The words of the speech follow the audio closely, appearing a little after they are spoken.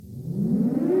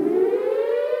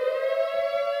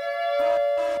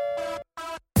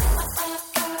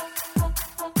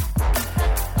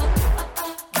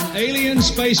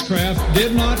American spacecraft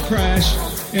did not crash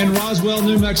in Roswell,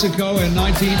 New Mexico in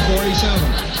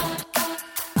 1947.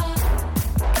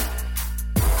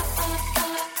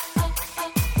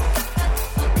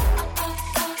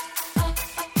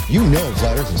 You know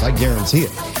flat earthers, I guarantee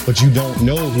it. But you don't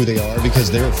know who they are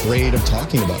because they're afraid of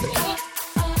talking about it.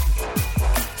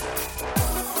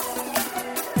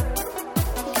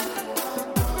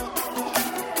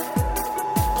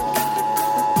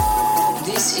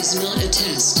 This is not a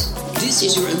test. This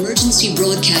is your emergency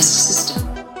broadcast system.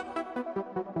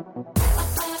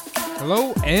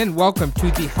 Hello and welcome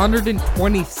to the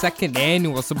 122nd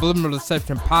annual Subliminal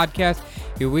Deception Podcast,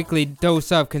 your weekly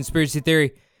dose of conspiracy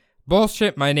theory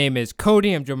bullshit. My name is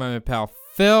Cody. I'm joined by my pal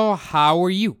Phil. How are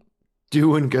you?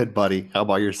 Doing good, buddy. How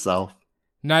about yourself?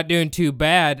 Not doing too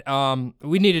bad.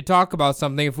 We need to talk about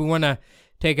something. If we want to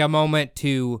take a moment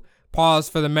to pause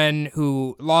for the men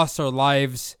who lost their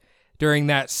lives during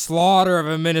that slaughter of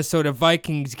a Minnesota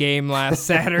Vikings game last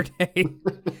Saturday.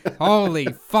 Holy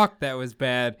fuck, that was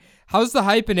bad. How's the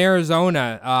hype in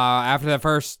Arizona after the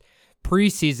first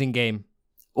preseason game?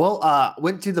 Well,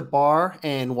 went to the bar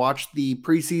and watched the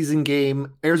preseason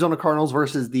game, Arizona Cardinals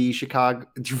versus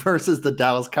the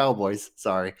Dallas Cowboys.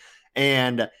 Sorry.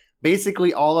 And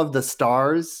basically all of the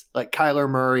stars, like Kyler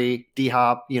Murray,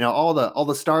 D-Hop, all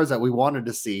the stars that we wanted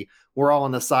to see were all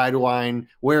on the sideline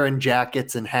wearing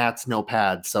jackets and hats, no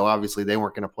pads. So obviously they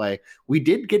weren't going to play. We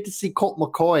did get to see Colt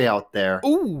McCoy out there,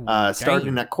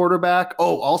 starting at quarterback.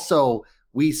 Oh, also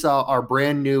we saw our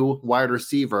brand new wide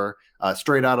receiver,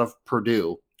 straight out of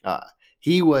Purdue.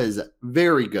 He was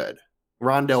very good.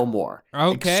 Rondell Moore.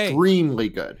 Okay. Extremely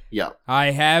good. Yeah. I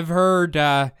have heard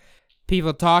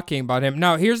people talking about him.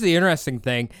 Now, here's the interesting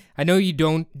thing. I know you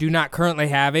do not currently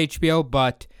have HBO,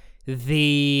 but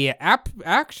the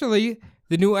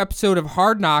new episode of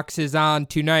Hard Knocks is on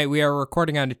tonight. We are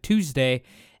recording on a Tuesday,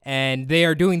 and they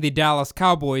are doing the Dallas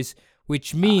Cowboys,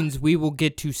 which means we will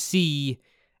get to see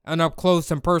an up-close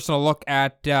and personal look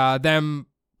at them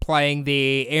playing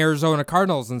the Arizona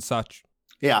Cardinals and such.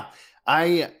 Yeah.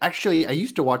 I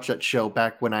used to watch that show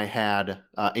back when I had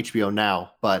HBO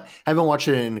Now, but haven't watched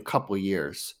it in a couple of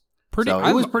years.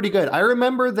 It was pretty good. I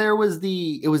remember it was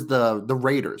the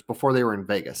Raiders before they were in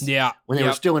Vegas. Yeah. When they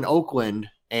were still in Oakland,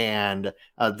 and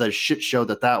the shit show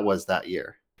that was that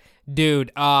year.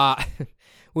 Dude,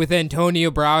 with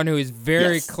Antonio Brown, who is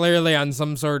very clearly on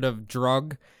some sort of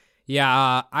drug.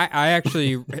 Yeah, I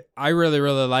really,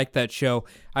 really like that show.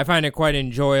 I find it quite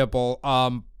enjoyable.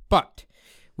 But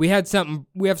we have some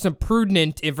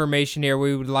prudent information here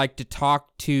we would like to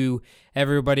talk to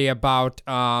everybody about.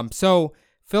 So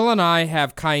Phil and I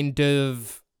have kind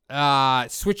of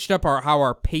switched up how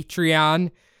our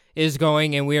Patreon is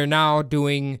going, and we are now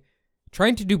trying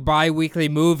to do bi-weekly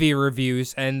movie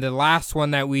reviews, and the last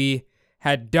one that we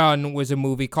had done was a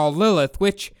movie called Lilith,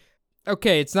 which,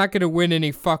 okay, it's not going to win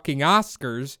any fucking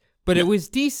Oscars, but it was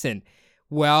decent.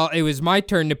 Well, it was my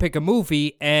turn to pick a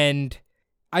movie, and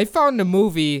I found a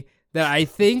movie that I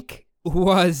think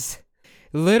was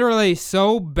literally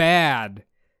so bad,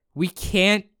 we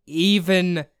can't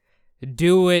even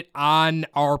do it on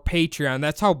our Patreon.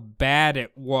 That's how bad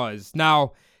it was.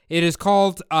 Now, it is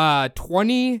called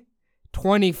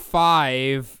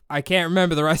 2025. I can't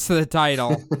remember the rest of the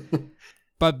title.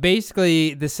 But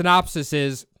basically, the synopsis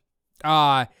is,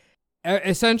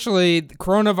 essentially, the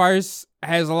coronavirus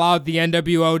has allowed the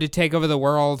NWO to take over the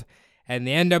world, and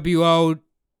the NWO,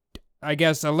 I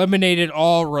guess, eliminated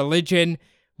all religion,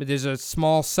 but there's a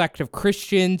small sect of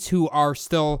Christians who are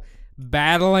still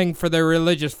battling for their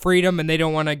religious freedom, and they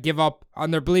don't want to give up on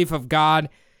their belief of God,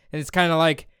 and it's kind of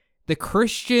like the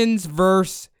Christians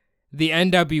versus the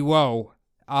NWO.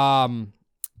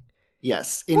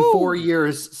 Yes, in 4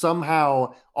 years,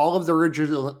 somehow all the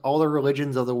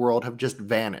religions of the world have just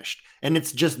vanished, and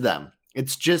it's just them.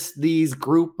 It's just these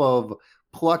group of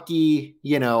plucky,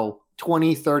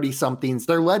 20, 30 somethings.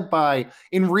 They're led by,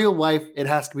 in real life, it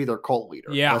has to be their cult leader.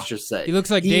 Yeah, let's just say he looks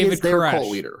like David Koresh. Their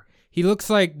cult leader. He looks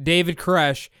like David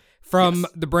Koresh from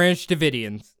the Branch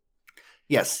Davidians.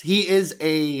 Yes, he is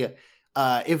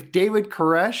if David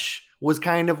Koresh was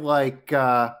kind of like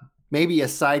maybe a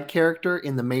side character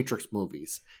in the Matrix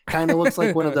movies, kind of looks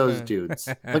like one of those dudes,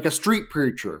 like a street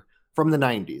preacher from the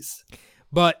 90s.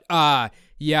 But I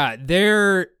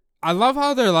love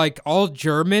how they're like all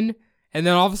German, and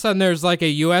then all of a sudden there's like a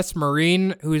U.S.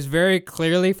 Marine who's very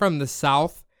clearly from the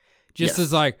South,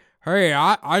 is like, hey,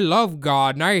 I love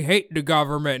God, and I hate the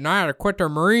government, and I had to quit the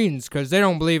Marines because they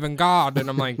don't believe in God. And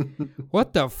I'm like,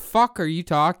 what the fuck are you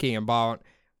talking about?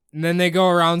 And then they go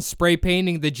around spray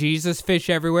painting the Jesus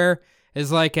fish everywhere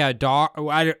as like a dog.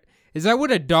 Is that what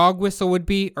a dog whistle would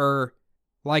be? Or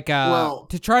like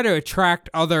to try to attract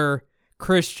other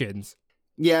Christians.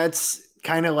 Yeah, it's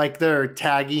kind of like they're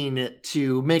tagging it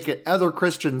to make it other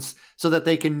Christians so that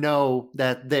they can know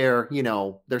that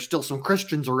there's still some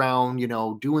Christians around,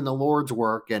 doing the Lord's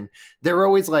work. And they're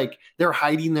always like, they're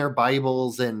hiding their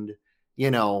Bibles, and,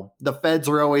 the feds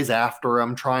are always after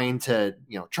them, trying to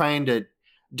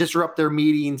disrupt their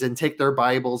meetings and take their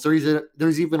Bibles.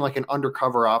 There's even like an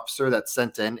undercover officer that's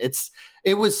sent in.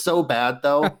 It was so bad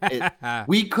though.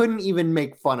 We couldn't even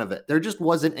make fun of it. There just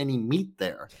wasn't any meat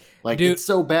there. Like, dude, it's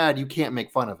so bad you can't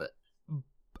make fun of it.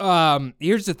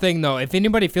 Here's the thing though. If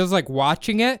anybody feels like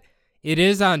watching it, it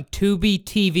is on Tubi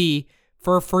TV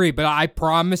for free. But I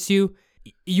promise you,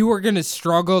 you are gonna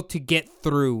struggle to get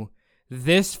through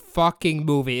this fucking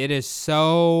movie. It is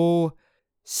so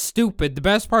stupid. The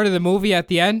best part of the movie at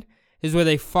the end is where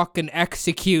they fucking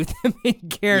execute the main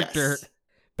character. Yes.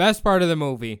 Best part of the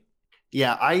movie.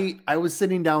 Yeah, I was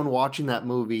sitting down watching that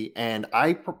movie, and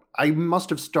I must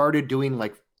have started doing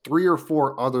like 3 or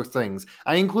 4 other things.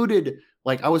 I included,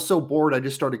 like, I was so bored I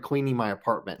just started cleaning my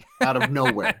apartment out of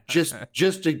nowhere,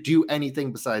 just to do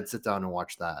anything besides sit down and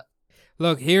watch that.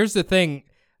 Look, here's the thing.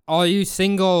 All you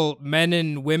single men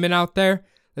and women out there,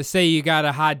 let's say you got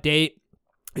a hot date,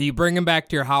 you bring them back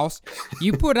to your house,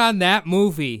 you put on that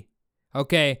movie,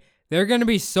 okay? They're going to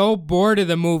be so bored of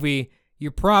the movie,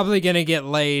 you're probably going to get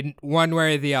laid one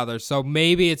way or the other. So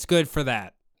maybe it's good for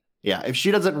that. Yeah, if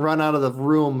she doesn't run out of the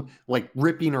room, like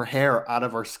ripping her hair out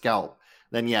of her scalp,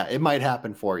 then yeah, it might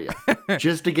happen for you.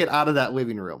 Just to get out of that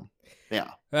living room.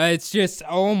 Yeah. It's just,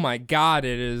 oh my God,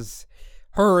 it is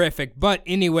horrific. But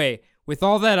anyway, with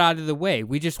all that out of the way,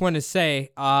 we just want to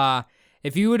say,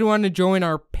 if you would want to join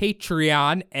our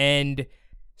Patreon and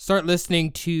start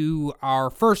listening to our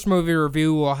first movie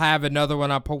review, we'll have another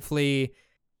one up hopefully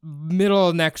middle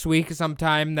of next week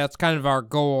sometime. That's kind of our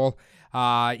goal.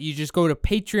 You just go to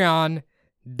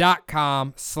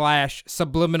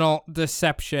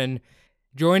patreon.com/subliminaldeception.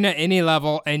 Join at any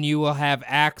level and you will have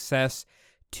access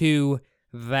to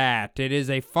that. It is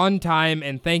a fun time,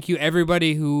 and thank you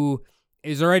everybody who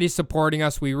is already supporting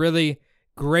us. We really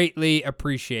greatly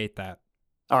appreciate that.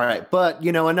 All right, but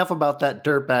enough about that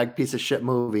dirtbag piece of shit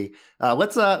movie.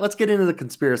 Let's get into the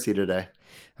conspiracy today.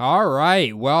 All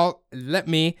right, well, let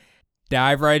me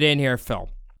dive right in here, Phil.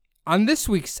 On this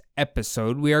week's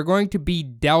episode, we are going to be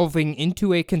delving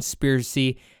into a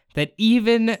conspiracy that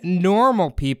even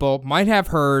normal people might have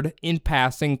heard in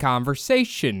passing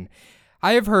conversation.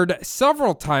 I have heard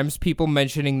several times people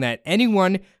mentioning that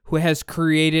anyone who has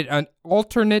created an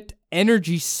alternate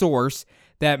energy source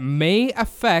that may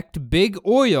affect big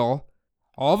oil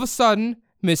all of a sudden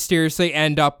mysteriously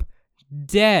end up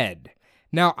dead.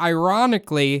 Now,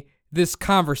 ironically, this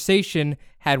conversation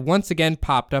had once again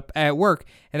popped up at work,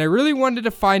 and I really wanted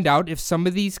to find out if some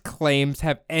of these claims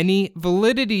have any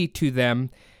validity to them,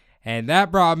 and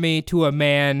that brought me to a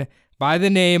man by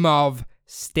the name of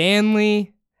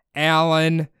Stanley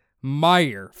Alan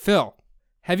Meyer. Phil,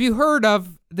 have you heard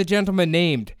of the gentleman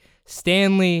named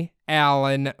Stanley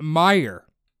Alan Meyer?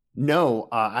 No,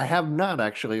 I have not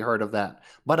actually heard of that,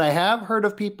 but I have heard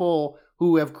of people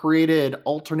who have created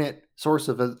alternate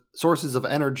sources of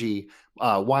energy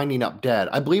winding up dead.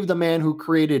 I believe the man who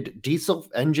created diesel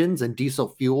engines and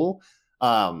diesel fuel,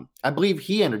 I believe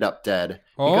he ended up dead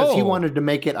because he wanted to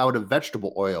make it out of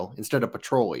vegetable oil instead of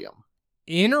petroleum.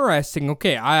 Interesting.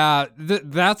 Okay,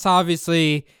 that's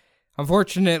obviously,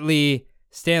 unfortunately,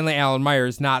 Stanley Alan Meyer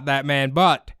is not that man,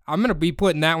 but I'm going to be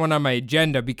putting that one on my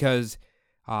agenda because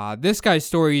this guy's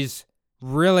story is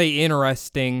really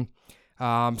interesting.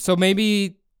 So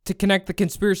maybe to connect the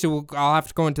conspiracy, I'll have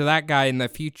to go into that guy in the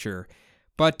future.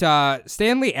 But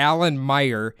Stanley Alan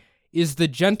Meyer is the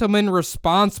gentleman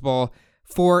responsible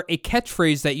for a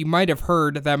catchphrase that you might have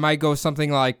heard that might go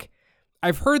something like,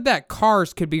 I've heard that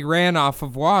cars could be ran off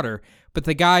of water, but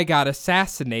the guy got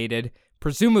assassinated,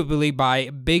 presumably by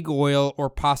big oil or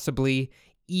possibly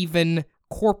even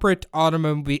corporate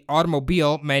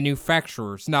automobile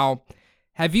manufacturers. Now,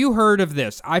 have you heard of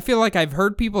this? I feel like I've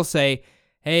heard people say,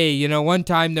 hey, one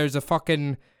time there's a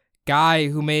fucking guy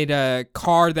who made a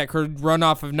car that could run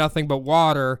off of nothing but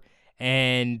water,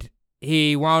 and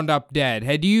he wound up dead.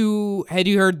 Had you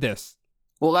heard this?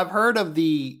 Well, I've heard of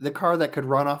the car that could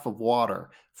run off of water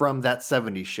from that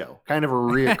 70s show. Kind of a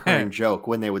reoccurring joke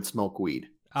when they would smoke weed.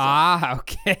 So.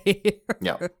 Okay.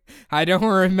 Yeah. I don't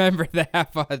remember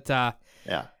that, but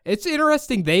yeah, it's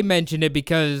interesting they mentioned it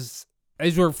because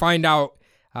as we'll find out,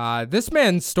 this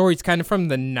man's story is kind of from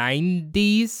the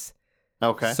 90s.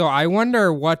 Okay. So I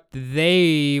wonder what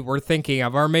they were thinking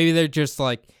of, or maybe they're just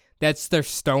like, that's their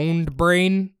stoned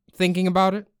brain thinking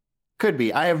about it. Could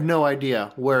be. I have no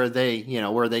idea where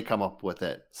they come up with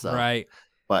it. So, Right.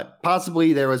 But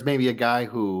possibly there was maybe a guy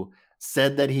who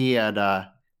said that he had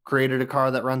created a car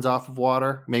that runs off of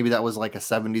water. Maybe that was like a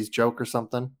 70s joke or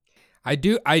something. I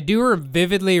do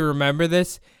vividly remember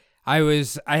this. I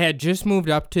had just moved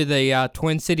up to the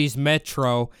Twin Cities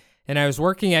Metro, and I was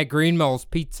working at Green Mills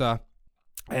Pizza,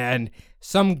 and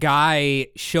some guy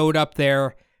showed up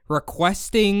there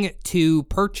requesting to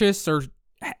purchase or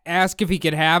ask if he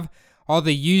could have all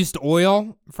the used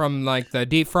oil from like the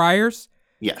deep fryers.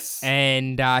 Yes.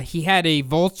 And he had a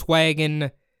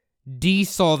Volkswagen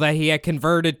diesel that he had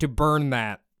converted to burn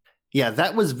that. Yeah,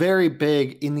 that was very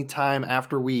big in the time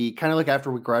after we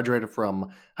graduated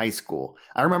from high school.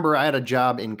 I remember I had a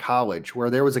job in college where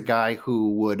there was a guy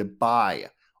who would buy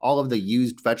all of the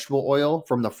used vegetable oil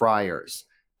from the fryers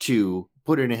to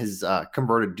put in his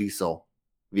converted diesel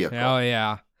vehicle. Oh,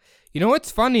 yeah. You know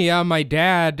what's funny? My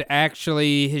dad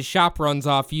actually, his shop runs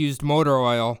off used motor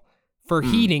oil for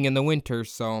heating in the winter,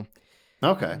 so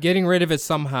okay, getting rid of it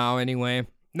somehow anyway.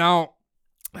 Now,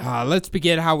 let's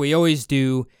begin how we always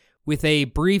do with a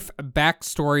brief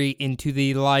backstory into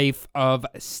the life of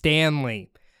Stanley.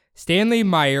 Stanley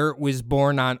Meyer was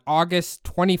born on August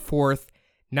 24th,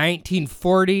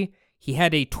 1940. He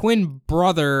had a twin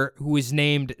brother who was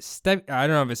named, I don't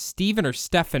know if it's Stephen or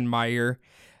Stephen Meyer.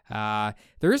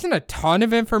 There isn't a ton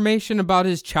of information about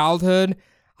his childhood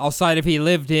outside of he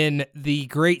lived in the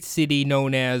great city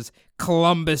known as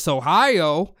Columbus,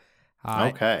 Ohio.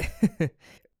 Okay.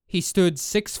 He stood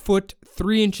 6 foot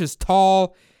 3 inches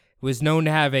tall, was known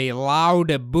to have a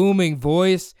loud, booming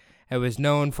voice, and was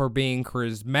known for being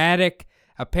charismatic.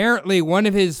 Apparently, one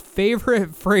of his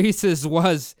favorite phrases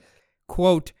was,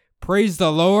 quote, "Praise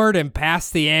the Lord and pass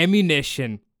the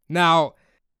ammunition." Now,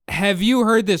 have you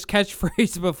heard this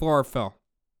catchphrase before, Phil?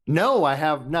 No, I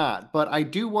have not, but I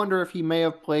do wonder if he may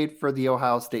have played for the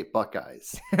Ohio State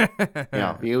Buckeyes.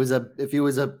 If he was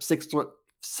a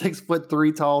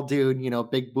 6'3" tall dude,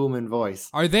 big booming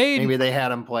voice. Maybe they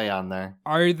had him play on there.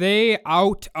 Are they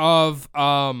out of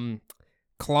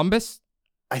Columbus?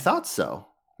 I thought so.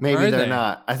 Maybe they're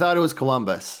not. I thought it was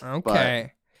Columbus.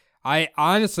 Okay.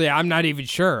 I'm not even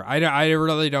sure. I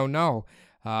really don't know.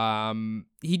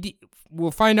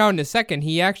 We'll find out in a second.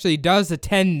 He actually does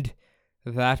attend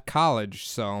that college,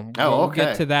 so we'll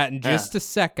get to that in just a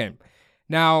second.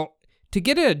 Now, to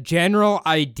get a general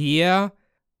idea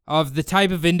of the type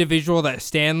of individual that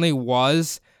Stanley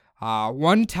was,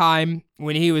 one time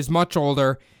when he was much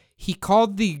older, he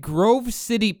called the Grove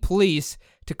City Police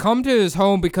to come to his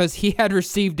home because he had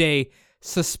received a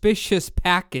suspicious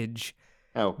package.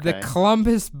 Okay. The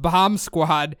Columbus Bomb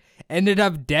Squad ended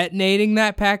up detonating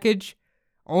that package,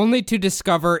 only to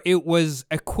discover it was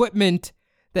equipment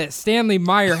that Stanley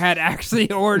Meyer had actually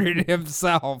ordered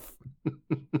himself.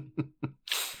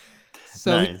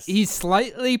 So nice. He's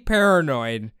slightly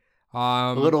paranoid.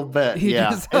 A little bit,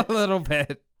 Just a little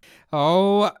bit.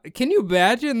 Oh, can you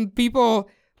imagine people,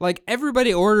 like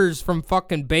everybody orders from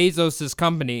fucking Bezos'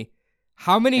 company.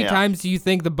 How many times do you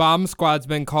think the bomb squad's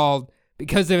been called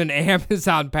because of an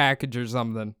Amazon package or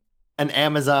something? An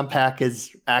Amazon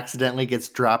package accidentally gets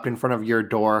dropped in front of your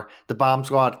door. The bomb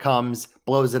squad comes,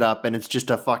 blows it up, and it's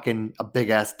just a big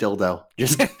ass dildo.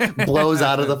 Just blows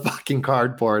out of the fucking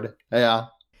cardboard. Yeah.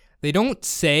 They don't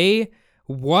say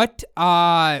what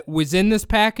was in this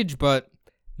package, but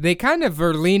they kind of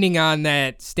are leaning on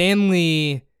that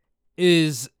Stanley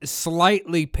is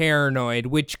slightly paranoid,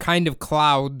 which kind of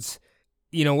clouds,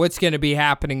 what's going to be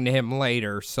happening to him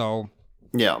later. So,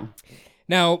 yeah.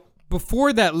 Now,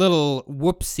 before that little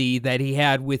whoopsie that he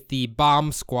had with the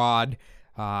bomb squad,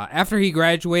 after he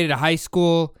graduated high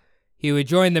school, he would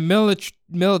join the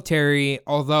military,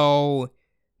 although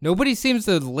nobody seems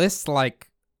to list,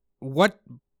 what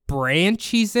branch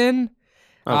he's in.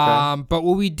 Okay. But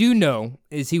what we do know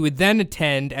is he would then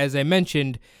attend, as I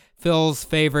mentioned, Phil's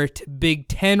favorite Big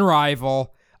Ten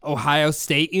rival, Ohio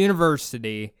State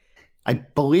University. I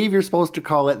believe you're supposed to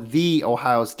call it the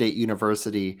Ohio State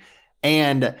University.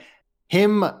 And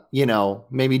him,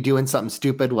 maybe doing something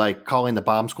stupid like calling the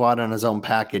bomb squad on his own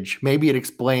package. Maybe it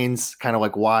explains kind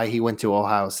of why he went to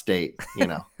Ohio State,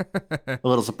 A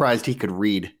little surprised he could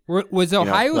read. Was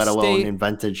Ohio let alone State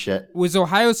invented shit. Was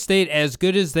Ohio State as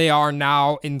good as they are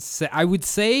now I would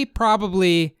say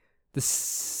probably the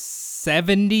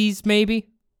 70s maybe?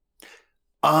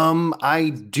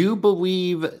 I do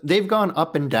believe they've gone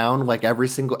up and down like every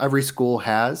school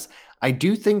has. I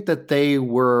do think that they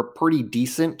were pretty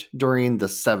decent during the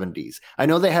 70s. I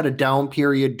know they had a down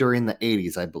period during the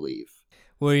 80s, I believe.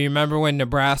 Well, you remember when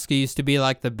Nebraska used to be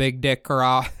like the big dick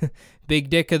of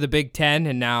the Big Ten,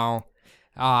 and now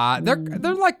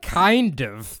They're like kind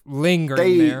of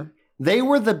lingering there. They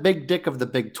were the big dick of the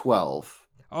Big 12.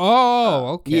 Oh,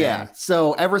 okay. Yeah.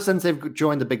 So ever since they've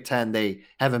joined the Big 10, they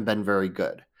haven't been very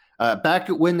good. Back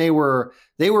when they were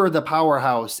the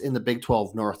powerhouse in the Big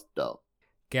 12 North, though.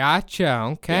 Gotcha.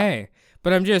 Okay. Yeah.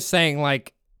 But I'm just saying,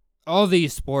 like, all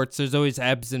these sports, there's always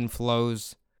ebbs and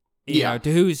flows. You know,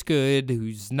 to who's good,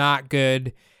 who's not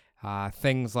good,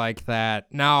 things like that.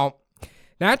 Now,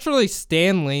 naturally,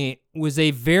 Stanley was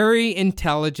a very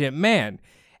intelligent man,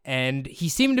 and he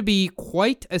seemed to be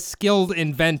quite a skilled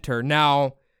inventor.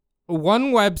 Now,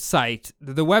 one website,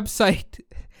 the website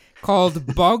called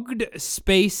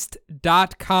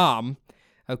buggedspaced.com,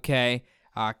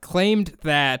 claimed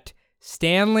that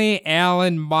Stanley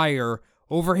Allen Meyer,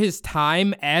 over his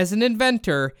time as an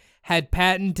inventor, had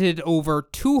patented over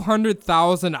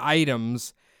 200,000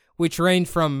 items, which range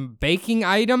from baking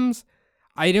items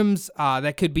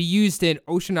that could be used in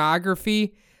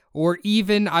oceanography, or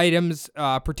even items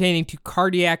pertaining to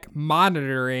cardiac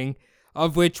monitoring,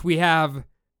 of which we have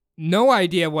no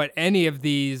idea what any of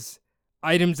these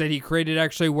items that he created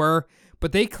actually were.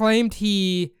 But they claimed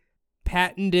he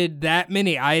patented that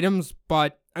many items,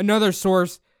 but another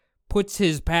source puts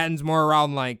his patents more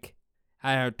around like,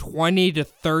 I don't know, 20 to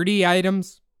 30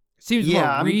 items. Seems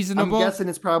more reasonable. I'm guessing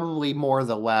it's probably more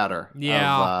the latter.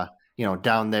 Yeah. Of,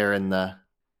 down there in the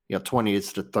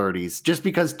 20s to 30s. Just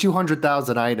because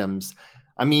 200,000 items.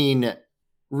 I mean,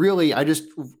 really, I just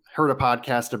heard a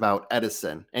podcast about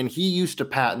Edison, and he used to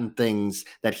patent things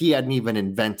that he hadn't even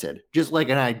invented. Just like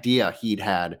an idea he'd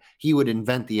had, he would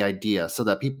invent the idea so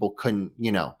that people couldn't,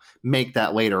 make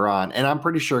that later on. And I'm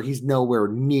pretty sure he's nowhere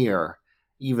near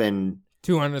even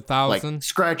 200,000, like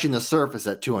scratching the surface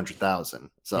at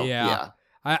 200,000. So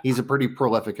he's a pretty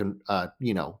prolific,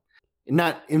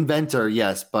 not inventor,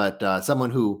 yes, but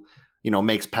someone who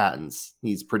makes patents.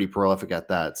 He's pretty prolific at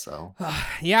that. So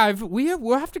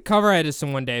we'll have to cover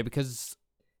Edison one day, because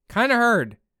kind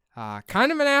of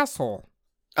kind of an asshole.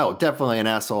 Oh, definitely an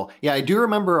asshole. Yeah, I do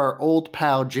remember our old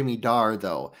pal Jimmy Darr,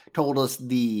 though, told us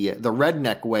the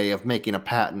redneck way of making a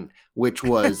patent, which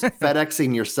was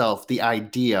FedExing yourself the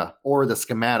idea or the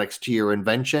schematics to your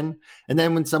invention. And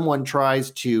then when someone tries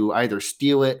to either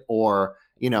steal it or,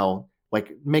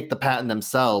 like make the patent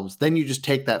themselves, then you just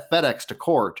take that FedEx to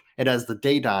court. It has the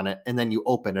date on it, and then you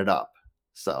open it up.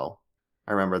 So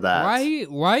I remember that.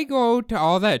 Why go to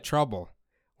all that trouble?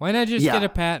 Why not just get a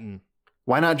patent?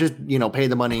 Why not just, pay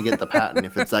the money and get the patent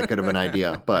if it's that good of an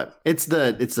idea? But it's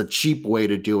the cheap way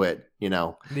to do it,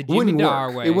 The Jimmy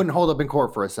Darr way. It wouldn't hold up in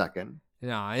court for a second.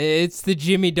 No, it's the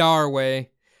Jimmy Darr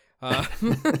way.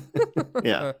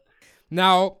 Yeah.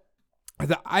 Now,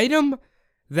 the item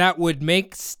that would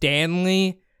make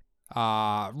Stanley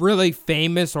really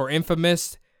famous or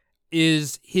infamous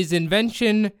is his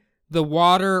invention, the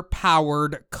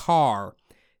water-powered car.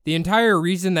 The entire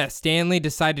reason that Stanley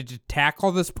decided to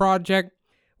tackle this project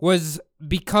was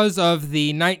because of the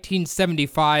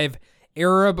 1975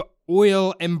 Arab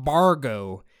oil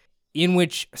embargo, in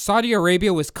which Saudi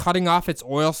Arabia was cutting off its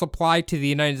oil supply to the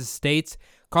United States,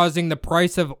 causing the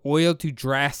price of oil to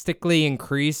drastically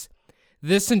increase.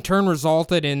 This in turn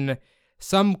resulted in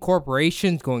some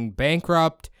corporations going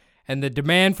bankrupt, and the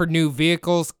demand for new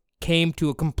vehicles came to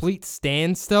a complete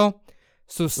standstill.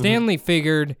 So Stanley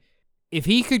figured if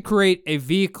he could create a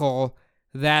vehicle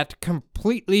that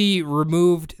completely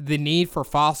removed the need for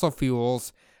fossil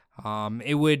fuels,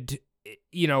 it would,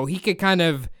 he could kind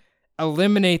of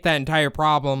eliminate that entire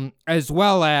problem, as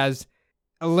well as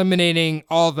eliminating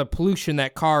all the pollution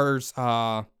that cars,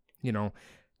 cause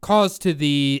to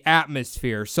the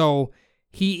atmosphere. So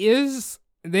the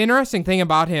interesting thing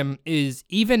about him is,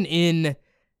 even in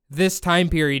this time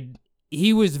period,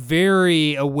 he was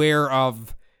very aware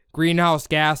of greenhouse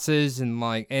gases and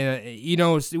you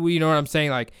know what I'm saying?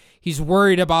 Like, he's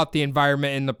worried about the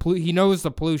environment and he knows the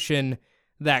pollution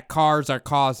that cars are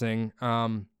causing.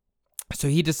 So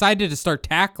he decided to start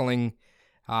tackling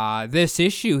this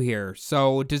issue here.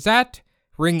 So does that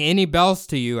ring any bells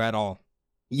to you at all?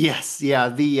 Yes, yeah,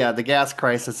 the gas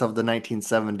crisis of the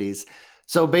 1970s.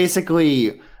 So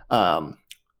basically,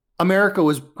 America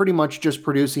was pretty much just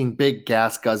producing big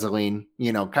gas guzzling,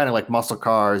 kind of like muscle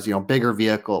cars, bigger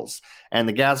vehicles. And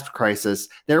the gas crisis,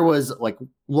 there was like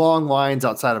long lines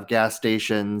outside of gas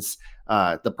stations.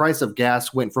 The price of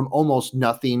gas went from almost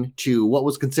nothing to what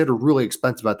was considered really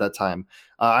expensive at that time.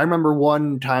 I remember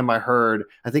one time I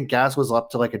think gas was up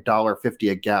to like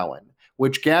 $1.50 a gallon,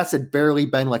 which gas had barely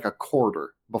been like a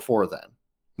quarter before then.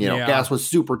 Yeah. Gas was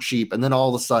super cheap, and then all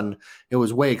of a sudden it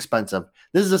was way expensive.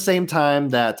 This is the same time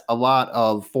that a lot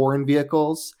of foreign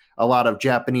vehicles, a lot of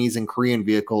Japanese and Korean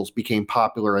vehicles became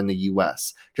popular in the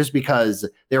US just because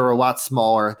they were a lot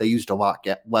smaller. They used a lot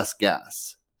less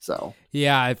gas. So,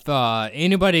 Yeah, if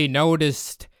anybody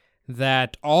noticed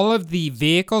that all of the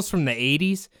vehicles from the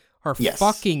 80s are Yes.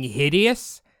 fucking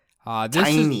hideous.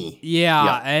 Tiny.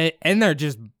 And they're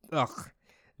just, ugh.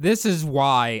 This is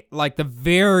why, like, the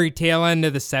very tail end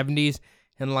of the 70s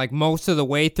and, like, most of the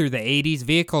way through the 80s,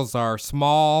 vehicles are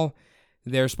small.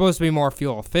 They're supposed to be more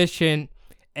fuel efficient,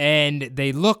 and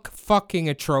they look fucking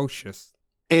atrocious.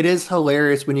 It is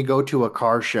hilarious when you go to a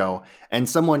car show and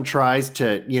someone tries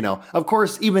to, of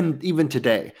course, even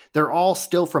today, they're all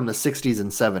still from the 60s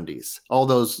and 70s. All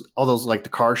those like the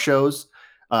car shows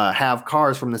have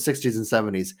cars from the 60s and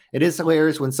 70s. It is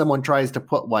hilarious when someone tries to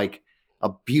put like a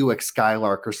Buick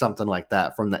Skylark or something like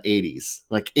that from the 80s,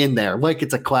 like in there, like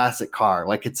it's a classic car,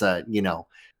 like it's a,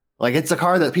 like it's a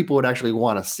car that people would actually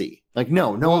want to see. Like,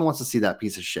 no one wants to see that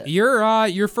piece of shit.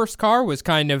 Your first car was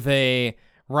kind of a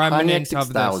remnant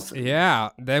of this. 6000. Yeah,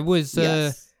 that was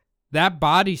Yes. that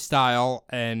body style,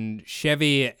 and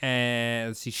Chevy,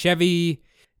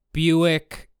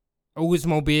 Buick,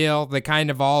 Oldsmobile, they kind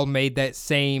of all made that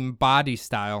same body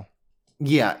style.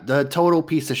 Yeah, the total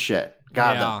piece of shit.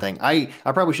 God, Yeah. that thing. I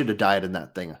probably should have died in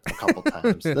that thing a couple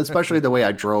times, especially the way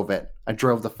I drove it. I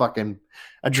drove the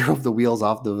wheels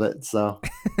off of it. So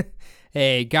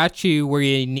Hey, got you where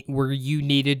you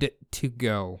needed to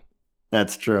go.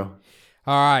 that's true.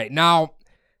 All right, now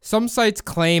some sites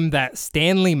claim that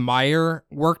Stanley Meyer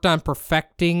worked on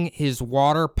perfecting his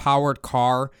water-powered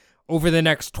car over the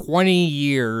next 20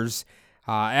 years,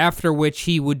 after which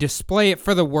he would display it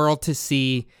for the world to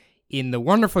see in the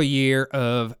wonderful year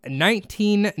of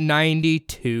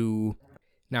 1992.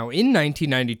 Now, in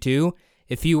 1992,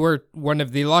 if you were one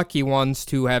of the lucky ones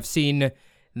to have seen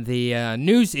the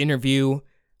news interview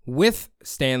with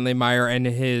Stanley Meyer and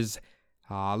his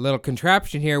little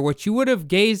contraption here, what you would have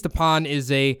gazed upon is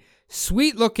a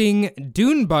sweet-looking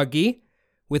dune buggy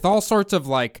with all sorts of,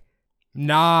 like,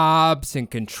 knobs and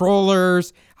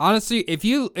controllers. Honestly, if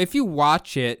you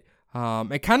watch it,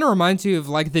 it kind of reminds you of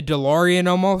like the DeLorean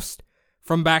almost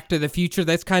from Back to the Future.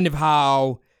 That's kind of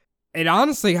how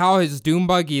his dune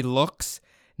buggy looks.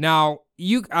 Now,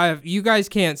 you guys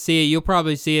can't see it. You'll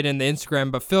probably see it in the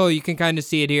Instagram, but Phil, you can kind of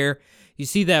see it here. You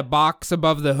see that box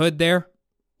above the hood there?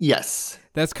 Yes.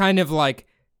 That's kind of like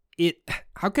it.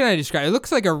 How can I describe it? It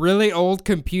looks like a really old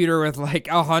computer with like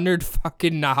 100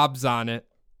 fucking knobs on it.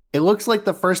 It looks like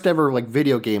the first ever like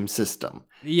video game system.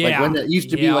 Yeah. Like when it used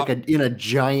to be like in a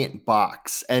giant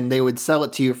box, and they would sell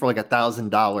it to you for like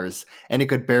 $1,000, and it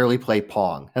could barely play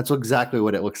Pong. That's exactly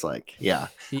what it looks like. Yeah.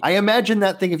 I imagine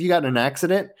that thing, if you got in an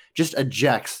accident, just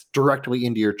ejects directly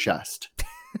into your chest.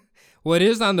 Well, it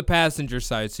is on the passenger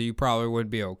side, so you probably would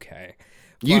be okay.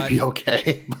 You'd be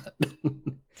okay.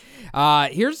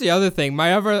 Here's the other thing.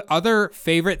 My other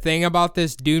favorite thing about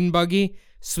this dune buggy,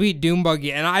 sweet dune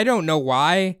buggy, and I don't know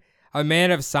why a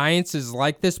man of science is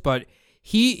like this, but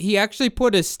he actually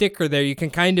put a sticker there. You can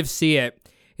kind of see it.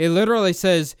 It literally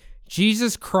says,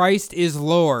 Jesus Christ is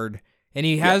Lord. And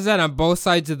he has that on both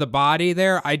sides of the body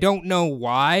there. I don't know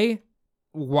why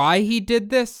he did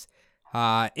this.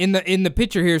 In the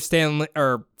picture here,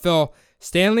 Phil,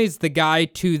 Stanley's the guy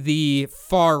to the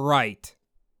far right.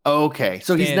 Okay.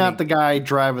 So he's not the guy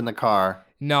driving the car.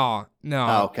 No.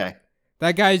 Oh, okay.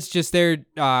 That guy's just there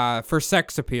for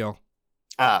sex appeal.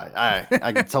 I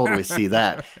can totally see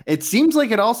that. It seems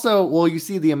like it also, well, you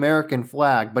see the American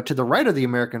flag, but to the right of the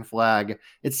American flag,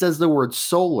 it says the word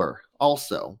solar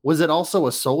also. Was it also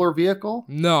a solar vehicle?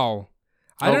 No.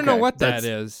 I don't know Okay, what that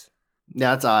is.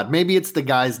 That's odd. Maybe it's the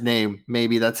guy's name.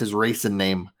 Maybe that's his racing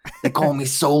name. They call me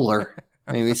Solar.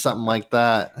 Maybe something like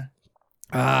that.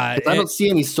 'Cause I don't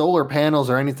see any solar panels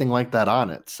or anything like that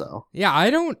on it. So yeah, I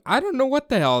don't know what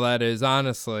the hell that is,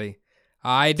 honestly.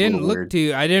 I didn't look weird.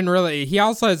 to. I didn't really. He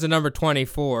also has a number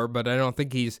 24, but I don't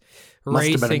think he's must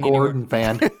racing have been a anymore. Gordon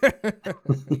fan.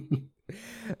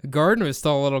 Gordon was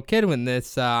still a little kid when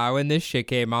this shit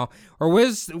came out, or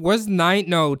was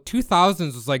 2000s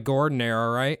was like Gordon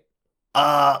era, right?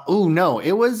 No,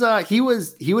 it was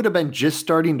he would have been just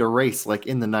starting to race like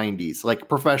in the 90s, like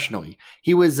professionally.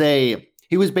 He was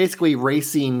basically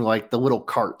racing like the little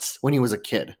karts when he was a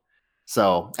kid.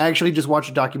 So I actually just watched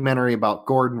a documentary about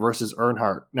Gordon versus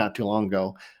Earnhardt not too long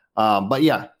ago. But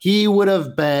yeah, he would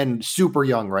have been super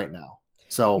young right now.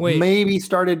 So maybe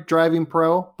started driving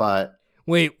pro, but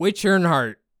wait, which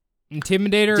Earnhardt?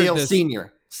 Intimidator? Dale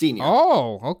Senior.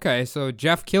 Oh, okay. So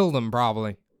Jeff killed him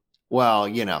probably. Well,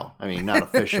 I mean, not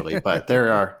officially, but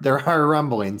there are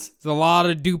rumblings. There's a lot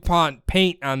of DuPont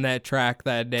paint on that track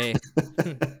that day.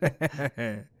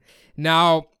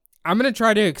 Now, I'm going to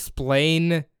try to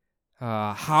explain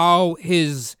how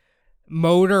his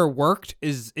motor worked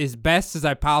as best as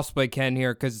I possibly can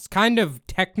here, because it's kind of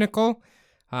technical.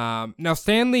 Now,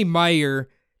 Stanley Meyer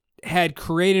had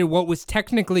created what was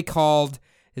technically called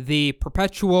the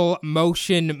perpetual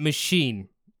motion machine.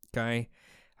 Okay.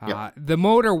 Yep. The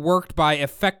motor worked by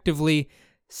effectively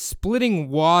splitting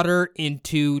water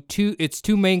into its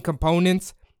two main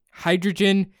components,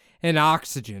 hydrogen and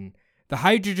oxygen. The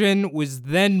hydrogen was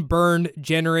then burned,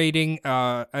 generating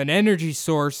an energy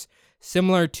source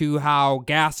similar to how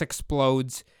gas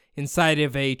explodes inside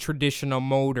of a traditional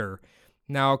motor.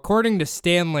 Now, according to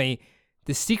Stanley,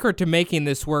 the secret to making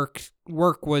this work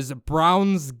was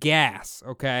Brown's gas,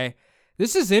 okay?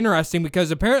 This is interesting because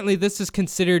apparently this is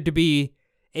considered to be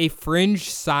a fringe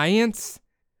science,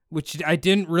 which I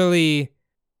didn't really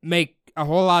make a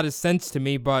whole lot of sense to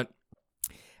me, but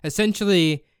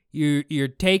essentially you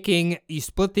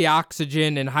split the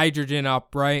oxygen and hydrogen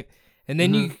up, right? And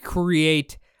then you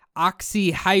create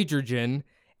oxyhydrogen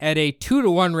at a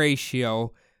 2-to-1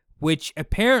 ratio, which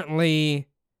apparently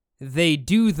they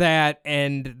do that,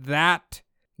 and that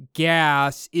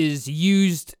gas is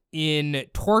used in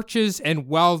torches and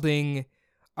welding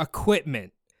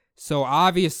equipment. So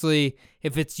obviously,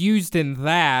 if it's used in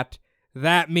that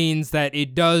means that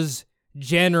it does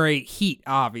generate heat,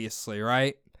 obviously,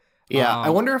 right? Yeah, I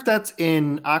wonder if that's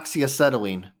in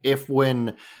oxyacetylene, if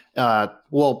when,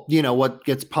 what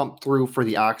gets pumped through for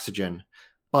the oxygen.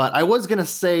 But I was going to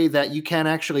say that you can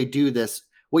actually do this.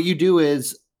 What you do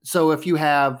is, so if you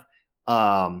have, it's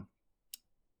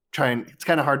kind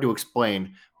of hard to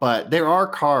explain, but there are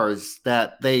cars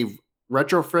that they've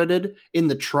retrofitted in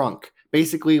the trunk,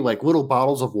 basically like little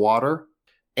bottles of water,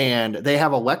 and they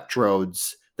have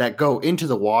electrodes that go into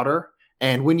the water.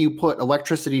 And when you put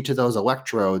electricity to those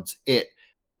electrodes, it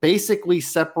basically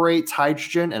separates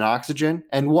hydrogen and oxygen,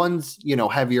 and one's,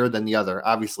 heavier than the other.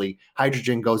 Obviously,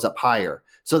 hydrogen goes up higher.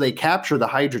 So they capture the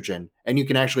hydrogen, and you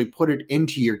can actually put it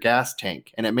into your gas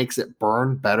tank, and it makes it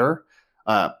burn better.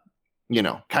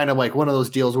 Kind of like one of those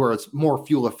deals where it's more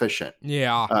fuel efficient.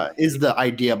 Yeah. Is the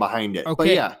idea behind it. Okay. But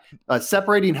yeah,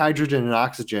 separating hydrogen and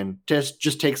oxygen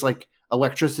just takes like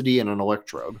electricity and an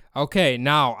electrode. Okay,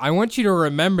 now I want you to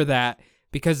remember that,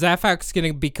 because that fact's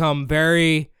going to become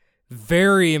very,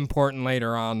 very important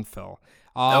later on, Phil.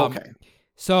 Okay.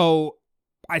 So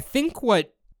I think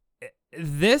what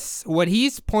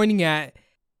he's pointing at,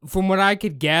 from what I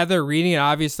could gather reading it,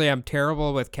 obviously I'm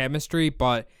terrible with chemistry,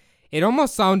 but it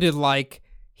almost sounded like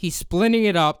he's splitting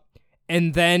it up,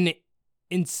 and then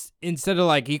instead of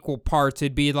like equal parts,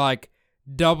 it'd be like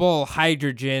double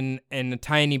hydrogen and a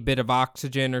tiny bit of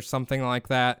oxygen or something like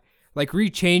that, like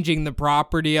rechanging the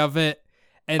property of it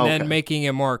and then making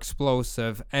it more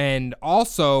explosive. And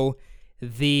also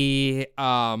the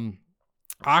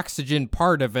oxygen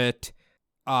part of it,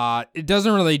 it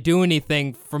doesn't really do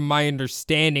anything from my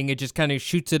understanding. It just kind of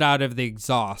shoots it out of the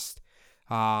exhaust.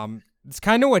 It's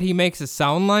kind of what he makes it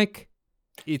sound like.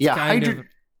 It's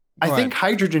I think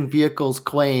hydrogen vehicles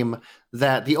claim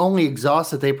that the only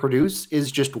exhaust that they produce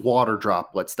is just water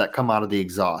droplets that come out of the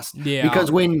exhaust. Yeah.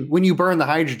 Because when you burn the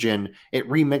hydrogen, it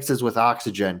remixes with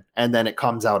oxygen and then it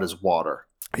comes out as water.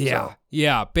 Yeah. So.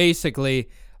 Yeah, basically.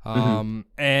 And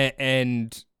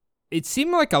it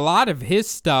seemed like a lot of his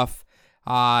stuff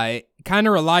kind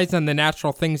of relies on the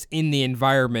natural things in the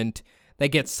environment that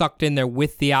get sucked in there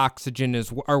with the oxygen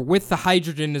or with the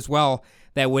hydrogen as well,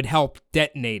 that would help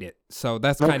detonate it. So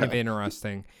that's kind of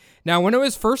interesting. Now, when it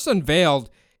was first unveiled,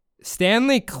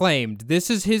 Stanley claimed, this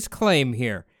is his claim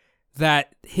here,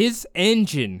 that his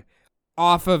engine,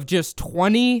 off of just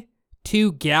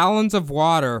 22 gallons of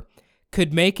water,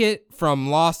 could make it from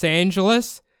Los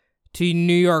Angeles to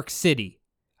New York City.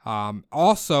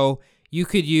 Also, you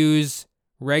could use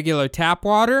regular tap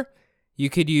water, you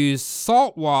could use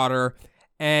salt water,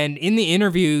 and in the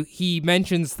interview, he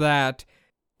mentions that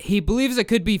he believes it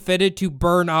could be fitted to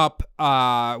burn up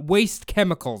waste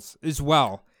chemicals as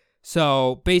well.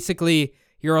 So basically,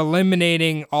 you're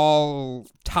eliminating all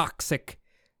toxic.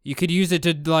 You could use it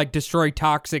to like destroy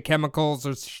toxic chemicals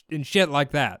and shit like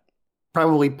that.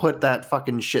 Probably put that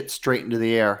fucking shit straight into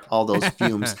the air, all those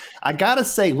fumes. I gotta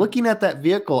say, looking at that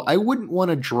vehicle, I wouldn't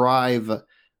want to drive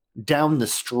down the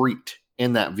street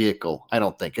in that vehicle. I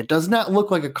don't think. It does not look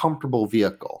like a comfortable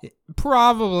vehicle.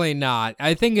 Probably not.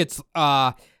 I think it's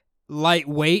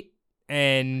lightweight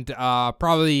and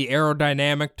probably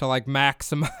aerodynamic to like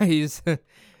maximize the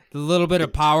little bit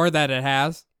of power that it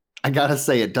has. I gotta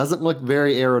say, it doesn't look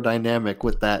very aerodynamic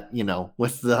with that,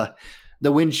 with the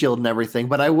windshield and everything.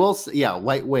 But I will say, yeah,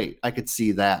 lightweight. I could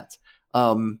see that.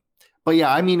 But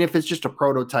yeah, I mean, if it's just a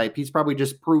prototype, he's probably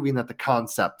just proving that the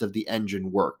concept of the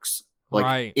engine works,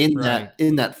 like in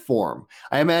that form.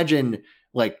 I imagine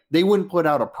like they wouldn't put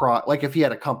out like if he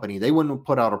had a company, they wouldn't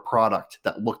put out a product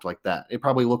that looked like that. It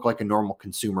probably looked like a normal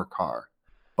consumer car.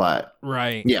 But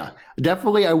yeah,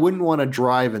 definitely, I wouldn't want to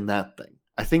drive in that thing.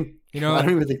 I think I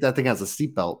don't even think that thing has a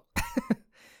seatbelt.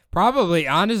 Probably,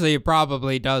 honestly, it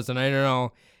probably does, and I don't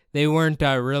know. They weren't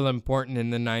real important in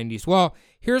the 90s. Well,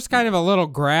 here's kind of a little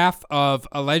graph of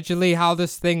allegedly how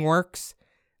this thing works,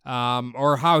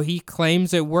 or how he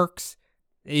claims it works.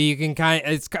 You can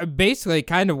it's basically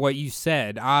kind of what you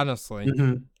said, honestly.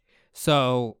 Mm-hmm.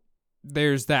 So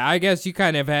there's that. I guess you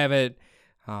kind of have it,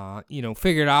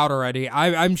 figured out already.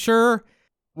 I'm sure.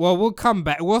 Well, we'll come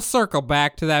back. We'll circle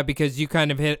back to that because you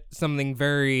kind of hit something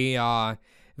very,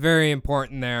 very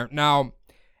important there. Now,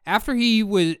 after he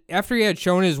had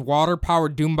shown his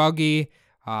water-powered dune buggy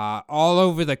all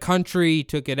over the country,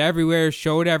 took it everywhere,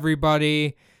 showed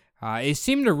everybody, it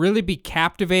seemed to really be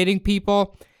captivating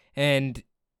people. And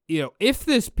if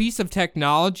this piece of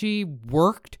technology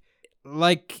worked,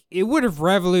 like it would have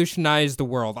revolutionized the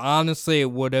world. Honestly,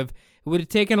 it would have. It would have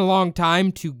taken a long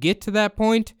time to get to that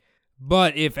point.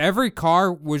 But if every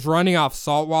car was running off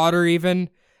salt water even,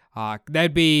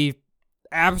 that'd be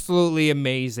absolutely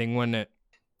amazing, wouldn't it?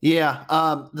 Yeah.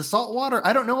 The salt water,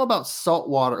 I don't know about salt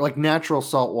water, like natural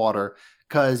salt water,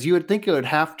 because you would think it would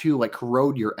have to like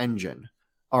corrode your engine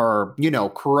or,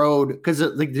 corrode, because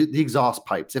the exhaust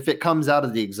pipes, if it comes out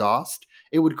of the exhaust,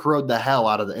 it would corrode the hell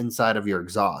out of the inside of your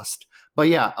exhaust. But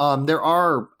yeah, there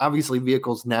are obviously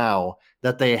vehicles now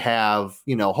that they have,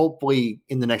 hopefully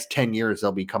in the next 10 years,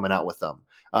 they'll be coming out with them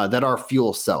that are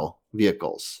fuel cell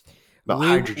vehicles,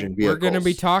 hydrogen vehicles. We're going to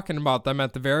be talking about them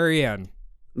at the very end.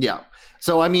 Yeah.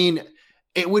 So, I mean,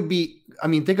 it would be,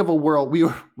 think of a world,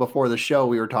 before the show,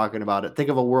 we were talking about it. Think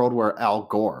of a world where Al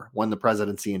Gore won the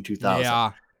presidency in 2000.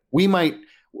 Yeah. We might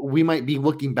be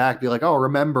looking back, be like, oh,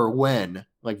 remember when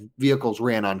like vehicles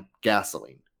ran on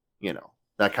gasoline,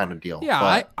 that kind of deal. Yeah,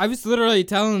 but I was literally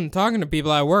talking to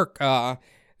people at work.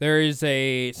 There is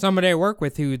somebody I work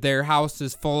with who their house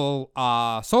is full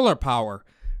solar power,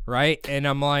 right? And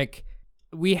I'm like,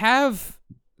 we have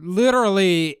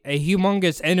literally a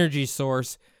humongous energy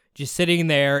source just sitting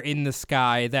there in the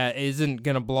sky that isn't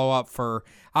gonna blow up for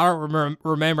I don't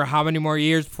remember how many more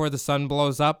years before the sun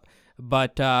blows up.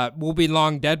 But we'll be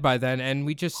long dead by then, and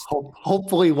we just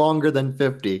hopefully longer than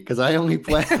 50, because I only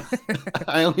plan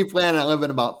on living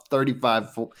about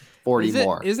 35, 40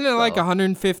 more. Isn't it like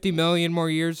 150 million more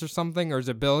years or something, or is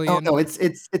it billion? Oh no, it's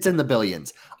in the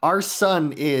billions. Our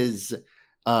sun is,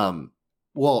 it's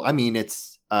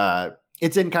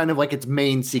in kind of like its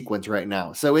main sequence right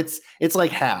now, so it's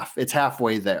like it's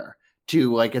halfway there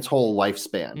to like its whole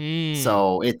lifespan.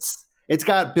 So it's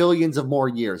got billions of more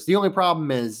years. The only problem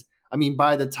is,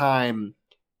 by the time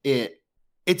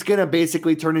it's going to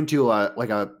basically turn into a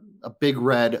big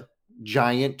red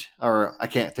giant, or I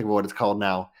can't think of what it's called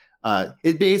now.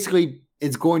 It basically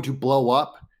is going to blow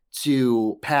up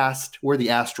to past where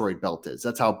the asteroid belt is.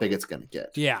 That's how big it's going to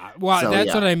get. Yeah. Well,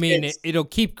 that's what I mean. It'll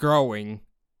keep growing.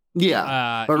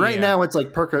 Yeah. But right now it's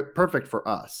like perfect for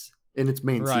us in its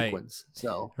main sequence.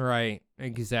 So. Right.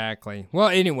 Exactly. Well,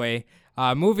 anyway,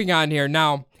 moving on here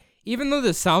now. Even though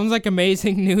this sounds like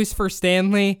amazing news for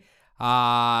Stanley,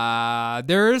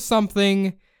 there is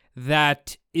something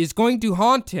that is going to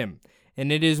haunt him,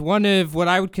 and it is one of what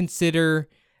I would consider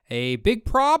a big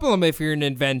problem if you're an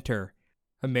inventor.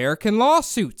 American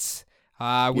lawsuits.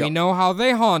 We know how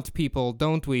they haunt people,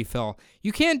 don't we, Phil?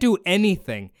 You can't do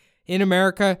anything. In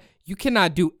America, you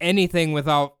cannot do anything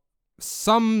without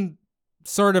some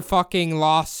sort of fucking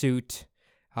lawsuit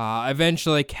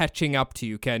eventually catching up to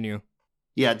you, can you?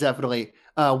 Yeah, definitely.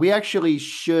 We actually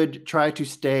should try to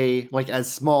stay like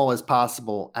as small as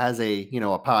possible as a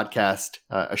podcast,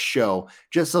 a show,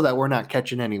 just so that we're not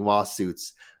catching any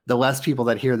lawsuits. The less people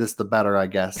that hear this, the better, I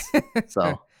guess.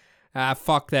 So,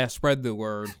 fuck that. Spread the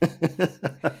word.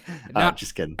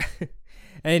 Just kidding.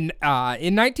 And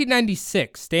in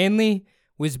 1996, Stanley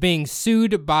was being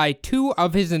sued by two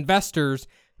of his investors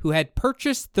who had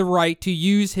purchased the right to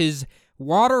use his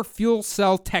water fuel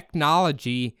cell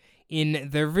technology in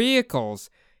their vehicles.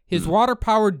 His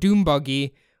water-powered dune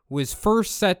buggy was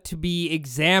first set to be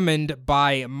examined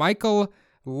by Michael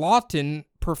Lawton,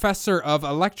 professor of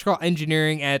electrical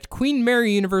engineering at Queen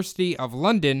Mary University of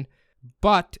London,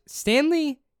 but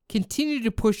Stanley continued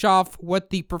to push off what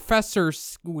the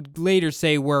professors would later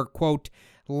say were, quote,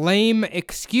 lame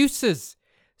excuses.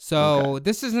 So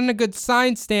this isn't a good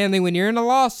sign, Stanley. When you're in a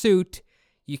lawsuit,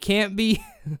 you can't be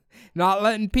not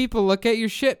letting people look at your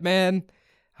shit, man.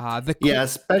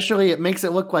 Especially it makes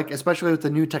it look like, especially with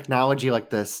the new technology like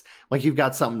this, like you've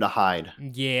got something to hide.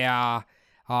 Yeah.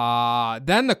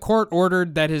 Then the court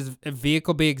ordered that his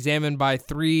vehicle be examined by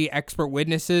 3 expert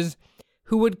witnesses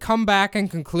who would come back and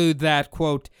conclude that,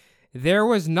 quote, there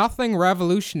was nothing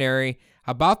revolutionary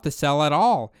about the cell at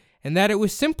all, and that it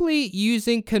was simply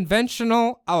using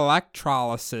conventional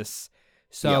electrolysis.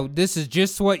 So This is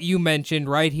just what you mentioned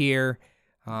right here.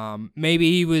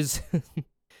 Maybe he was...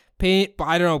 playing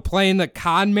the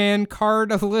con man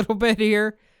card a little bit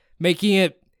here,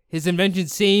 making his invention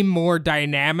seem more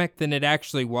dynamic than it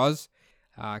actually was.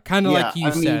 Kind of like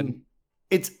you said.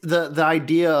 It's the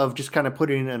idea of just kind of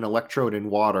putting an electrode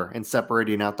in water and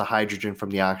separating out the hydrogen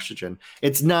from the oxygen.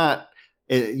 It's not,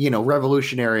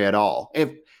 revolutionary at all.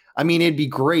 It'd be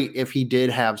great if he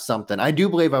did have something. I do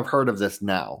believe I've heard of this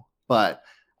now, but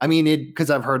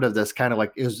because I've heard of this kind of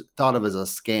like it was thought of as a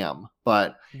scam,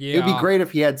 but it'd be great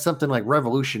if he had something like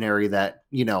revolutionary that,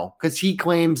 because he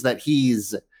claims that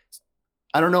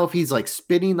I don't know if he's like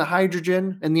spitting the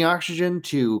hydrogen and the oxygen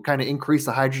to kind of increase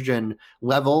the hydrogen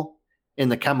level in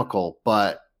the chemical,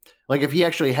 but like if he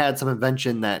actually had some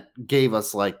invention that gave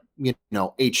us like,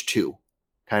 H2,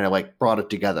 kind of like brought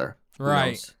it together.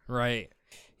 Right.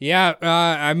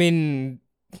 Yeah.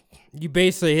 You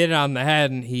basically hit it on the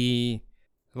head, and a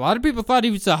lot of people thought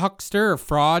he was a huckster or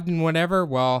fraud and whatever.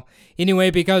 Well,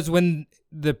 anyway, because when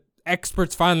the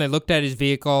experts finally looked at his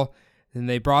vehicle and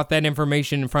they brought that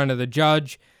information in front of the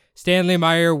judge, Stanley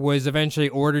Meyer was eventually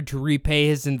ordered to repay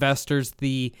his investors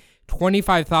the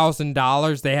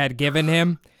 $25,000 they had given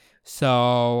him.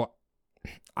 So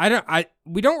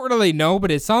we don't really know,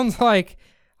 but it sounds like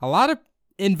a lot of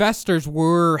investors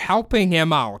were helping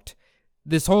him out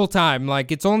this whole time.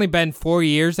 Like, it's only been 4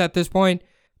 years at this point,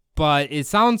 but it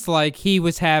sounds like he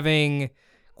was having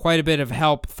quite a bit of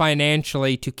help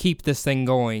financially to keep this thing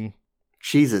going.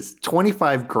 Jesus,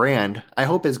 25 grand. I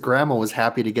hope his grandma was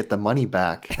happy to get the money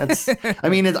back. That's,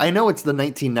 I know it's the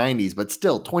 1990s, but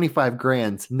still 25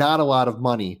 grand's not a lot of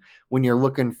money when you're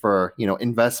looking for,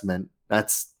 investment.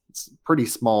 It's a pretty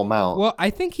small amount. Well, I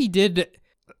think he did,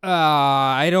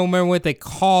 I don't remember what they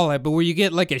call it, but where you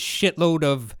get like a shitload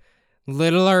of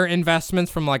littler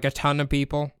investments from like a ton of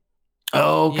people.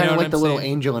 Oh, kind of like the little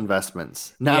angel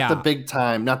investments. Not the big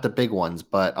time, not the big ones,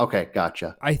 but okay,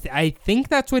 gotcha. I think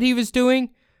that's what he was doing,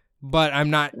 but I'm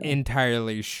not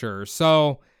entirely sure.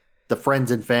 So the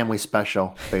friends and family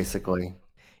special, basically.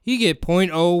 You get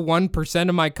 0.01%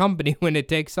 of my company when it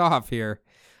takes off here.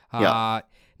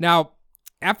 Now,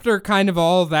 after kind of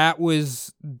all that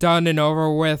was done and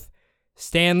over with,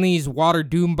 Stanley's water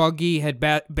doom buggy had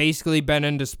basically been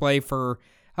in display for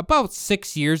about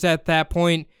 6 years at that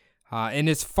point. And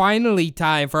it's finally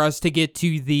time for us to get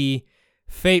to the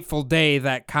fateful day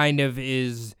that kind of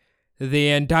is the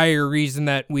entire reason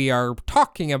that we are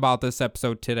talking about this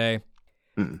episode today.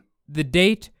 The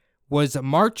date was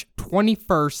March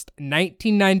 21st,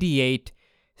 1998.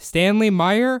 Stanley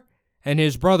Meyer and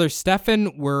his brother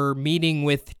Stefan were meeting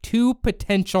with 2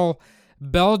 potential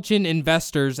Belgian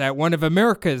investors at one of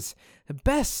America's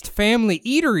best family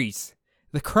eateries,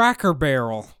 the Cracker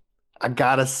Barrel. I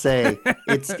gotta say,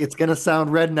 it's gonna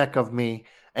sound redneck of me,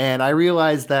 and I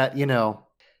realize that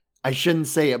I shouldn't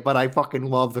say it, but I fucking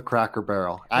love the Cracker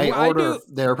Barrel. I order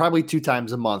there probably 2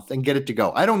 times a month and get it to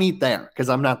go. I don't eat there because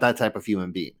I'm not that type of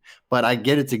human being, but I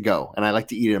get it to go, and I like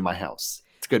to eat it in my house.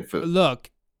 It's good food. Look,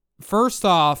 first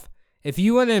off, if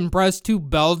you want to impress 2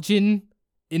 Belgian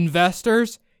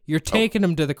investors, you're taking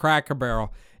them to the Cracker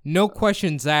Barrel. No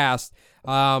questions asked.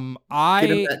 Get him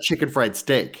that chicken fried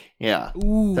steak. Yeah,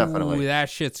 ooh, definitely. That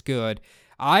shit's good.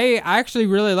 I actually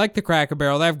really like the Cracker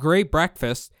Barrel. They have great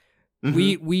breakfast.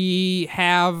 Mm-hmm. We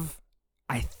have,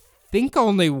 I think,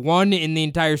 only one in the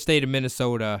entire state of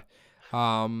Minnesota.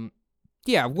 And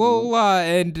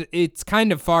it's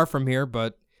kind of far from here,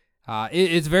 but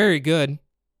it's very good.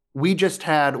 I just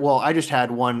had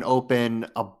one open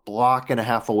a block and a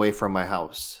half away from my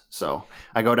house. So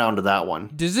I go down to that one.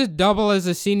 Does it double as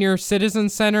a senior citizen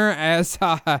center as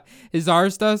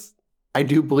ours does? I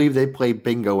do believe they play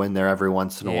bingo in there every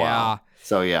once in a while.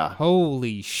 So yeah.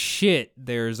 Holy shit.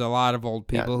 There's a lot of old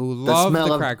people who love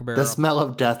the Cracker Barrel. The smell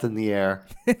of death in the air,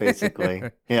 basically.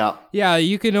 Yeah. Yeah,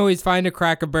 you can always find a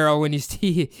Cracker Barrel when you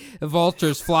see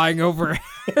vultures flying over.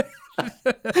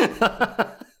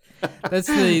 That's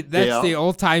the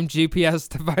old time GPS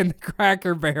to find the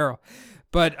Cracker Barrel.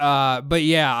 But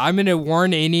yeah, I'm gonna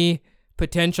warn any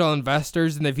potential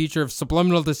investors in the future of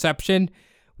subliminal deception.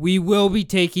 We will be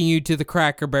taking you to the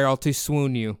Cracker Barrel to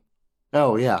swoon you.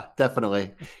 Oh yeah,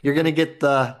 definitely. You're gonna get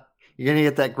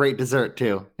that great dessert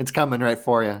too. It's coming right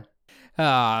for you.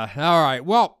 All right.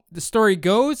 Well, the story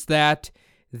goes that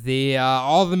the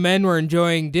all the men were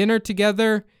enjoying dinner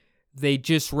together. They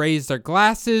just raised their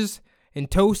glasses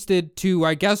and toasted to,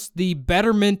 I guess, the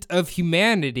betterment of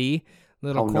humanity.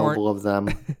 How noble of them.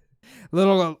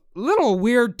 Little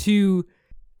weird to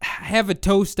have a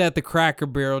toast at the Cracker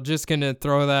Barrel. Just gonna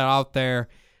throw that out there.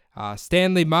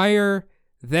 Stanley Meyer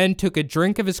then took a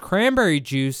drink of his cranberry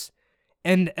juice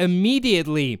and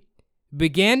immediately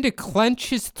began to clench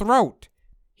his throat.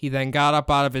 He then got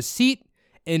up out of his seat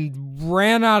and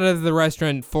ran out of the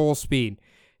restaurant full speed.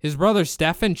 His brother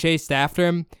Stefan chased after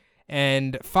him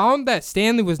and found that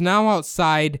Stanley was now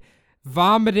outside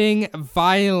vomiting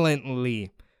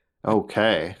violently.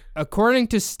 Okay. According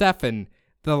to Stefan,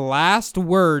 the last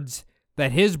words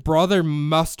that his brother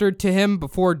mustered to him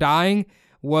before dying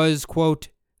was, quote,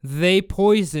 "They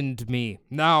poisoned me."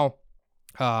 Now,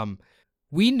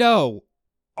 we know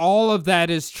all of that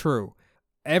is true.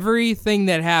 Everything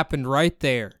that happened right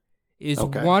there is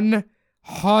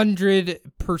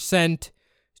 100%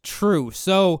 true.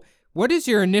 So, what is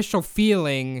your initial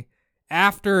feeling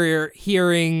after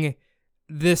hearing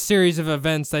this series of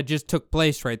events that just took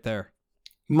place right there?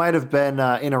 Might have been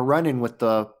in a run-in with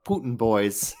the Putin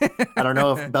boys. I don't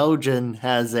know if Belgium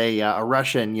has a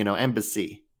Russian,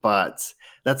 embassy, but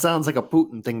that sounds like a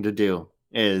Putin thing to do,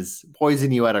 is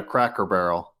poison you at a Cracker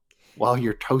Barrel while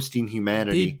you're toasting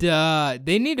humanity.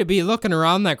 They need to be looking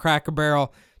around that Cracker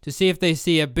Barrel to see if they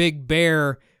see a big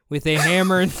bear with a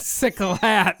hammer and sickle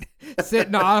hat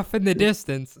sitting off in the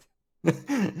distance.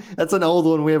 That's an old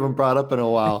one we haven't brought up in a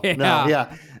while. Yeah. No,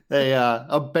 yeah.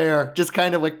 A bear just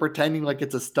kind of like pretending like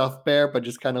it's a stuffed bear, but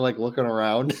just kind of like looking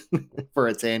around for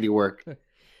its handiwork.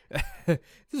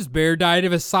 This bear died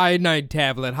of a cyanide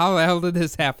tablet. How the hell did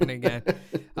this happen again?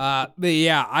 But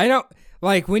yeah, I don't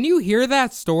like when you hear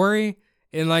that story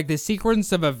in like the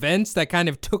sequence of events that kind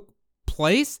of took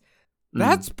place.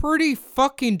 That's pretty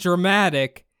fucking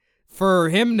dramatic for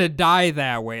him to die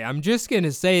that way. I'm just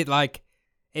gonna say, like,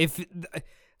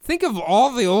 think of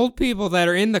all the old people that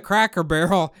are in the Cracker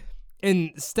Barrel,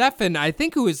 and Stefan, I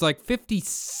think, who was like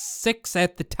 56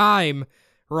 at the time,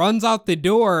 runs out the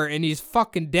door and he's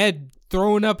fucking dead,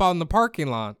 thrown up on the parking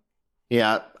lot.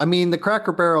 Yeah, I mean, the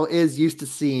Cracker Barrel is used to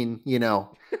seeing,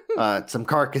 some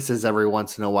carcasses every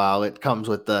once in a while. It comes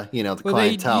with the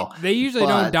clientele. They usually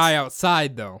don't die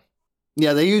outside, though.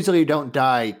 Yeah, they usually don't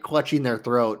die clutching their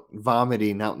throat,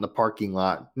 vomiting out in the parking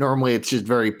lot. Normally, it's just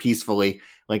very peacefully,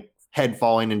 like head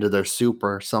falling into their soup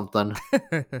or something.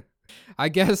 I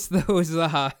guess those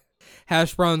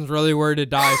hash browns really were to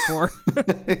die for.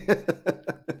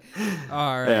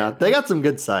 All right. Yeah, they got some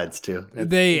good sides too.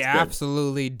 They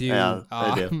absolutely do. Yeah,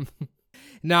 they do.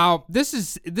 Now, this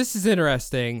is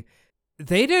interesting.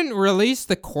 They didn't release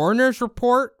the coroner's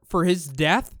report for his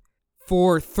death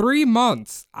for 3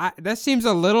 months. That seems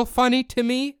a little funny to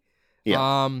me.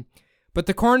 Yeah. But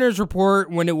the coroner's report,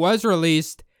 when it was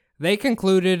released, they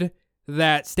concluded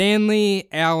that Stanley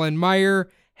Allen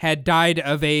Meyer had died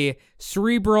of a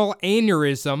cerebral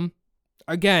aneurysm.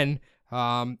 Again,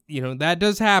 that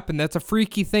does happen. That's a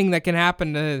freaky thing that can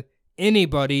happen to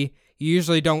anybody. You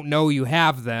usually don't know you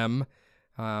have them.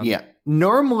 Yeah.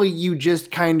 Normally, you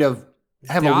just kind of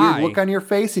have a weird look on your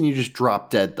face and you just drop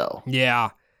dead, though. Yeah.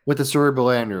 With a cerebral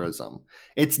aneurysm.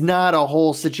 It's not a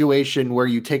whole situation where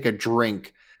you take a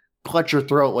drink, clutch your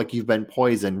throat like you've been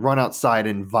poisoned, run outside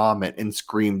and vomit and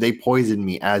scream, "They poisoned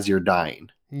me," as you're dying.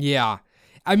 Yeah.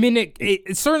 I mean,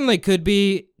 it certainly could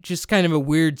be just kind of a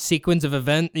weird sequence of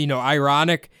events,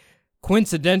 ironic,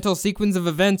 coincidental sequence of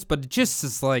events, but it just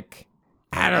is like,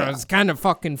 I don't know, it's kind of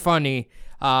fucking funny.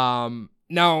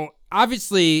 Now,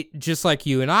 obviously, just like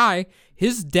you and I,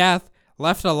 his death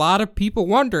left a lot of people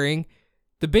wondering.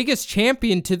 The biggest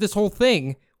champion to this whole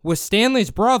thing was Stanley's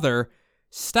brother,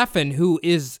 Stefan, who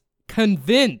is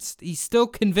convinced, he's still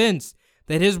convinced,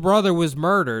 that his brother was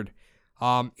murdered.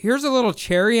 Here's a little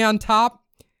cherry on top.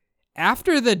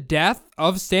 After the death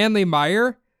of Stanley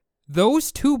Meyer,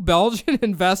 those two Belgian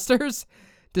investors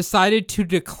decided to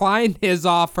decline his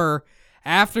offer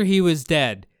after he was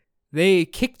dead. They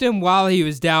kicked him while he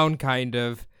was down, kind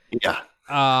of. Yeah.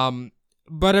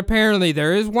 But apparently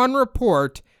there is one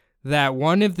report that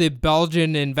one of the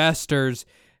Belgian investors,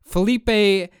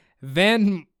 Philippe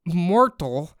Van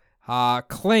Mortel,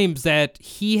 claims that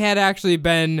he had actually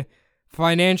been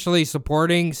financially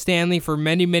supporting Stanley for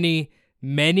many, many,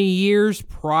 many years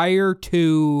prior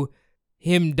to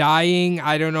him dying.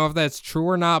 I don't know if that's true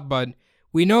or not, but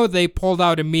we know they pulled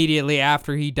out immediately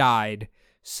after he died.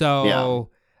 So,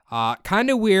 Kind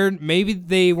of weird. Maybe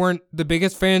they weren't the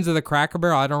biggest fans of the Cracker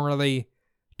Barrel. I don't really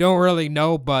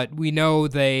know, but we know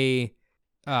they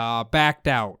backed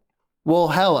out. Well,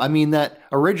 hell, I mean, that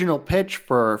original pitch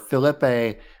for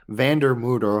Felipe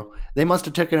Vandermoeder, they must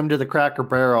have taken him to the Cracker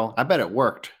Barrel. I bet it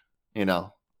worked, you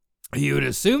know. You would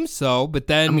assume so, but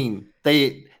then... I mean,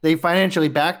 they financially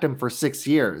backed him for 6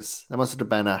 years. That must have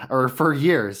been for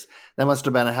years. That must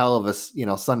have been a hell of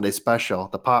a, Sunday special,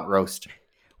 the pot roast.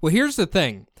 Well, here's the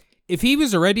thing. If he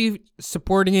was already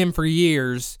supporting him for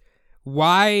years,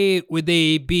 why would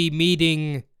they be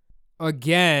meeting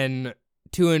again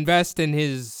to invest in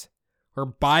his or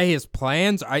buy his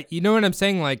plans? You know what I'm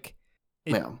saying? Like,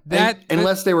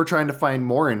 unless they were trying to find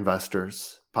more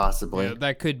investors, possibly. Yeah,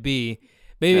 that could be.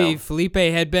 Maybe Felipe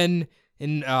had been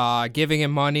giving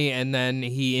him money, and then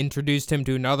he introduced him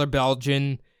to another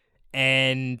Belgian,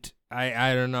 and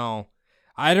I don't know.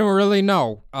 I don't really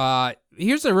know.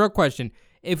 Here's a real question.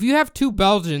 If you have two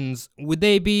Belgians, would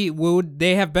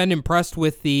they have been impressed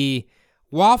with the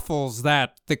waffles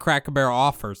that the Cracker Barrel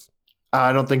offers?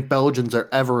 I don't think Belgians are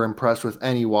ever impressed with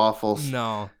any waffles.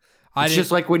 No. It's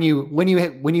just like when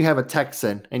you have a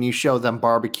Texan and you show them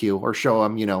barbecue or show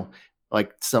them,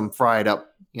 like some fried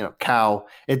up, cow.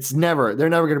 They're never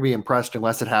going to be impressed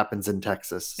unless it happens in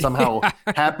Texas. Somehow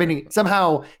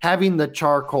having the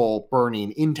charcoal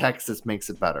burning in Texas makes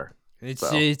it better.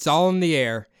 It's all in the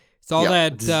air. It's all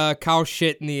that cow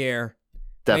shit in the air.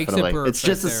 Definitely. It's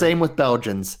just the same with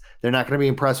Belgians. They're not going to be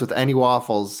impressed with any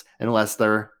waffles unless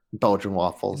they're Belgian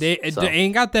waffles. They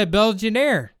ain't got that Belgian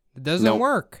air. It doesn't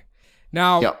work.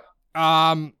 Now,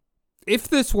 if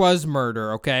this was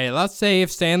murder, okay, let's say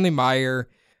if Stanley Meyer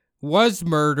was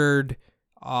murdered,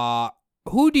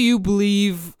 who do you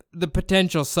believe the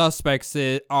potential suspects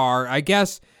are? I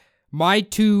guess my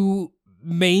two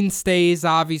mainstays,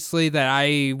 obviously, that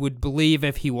I would believe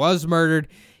if he was murdered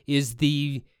is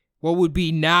what would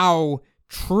be now $1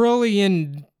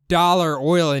 trillion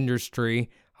oil industry.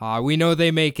 We know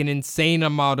they make an insane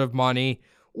amount of money,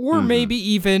 or maybe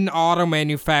even auto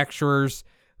manufacturers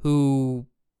who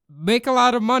make a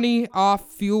lot of money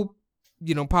off fuel,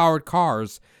 powered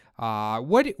cars.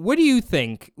 What do you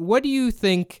think? What do you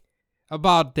think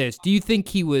about this? Do you think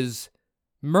he was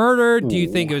murdered? Do you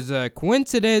think it was a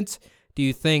coincidence? Do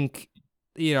you think,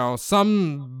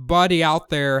 somebody out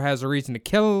there has a reason to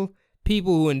kill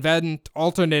people who invent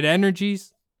alternate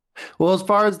energies? Well, as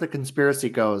far as the conspiracy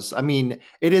goes, I mean,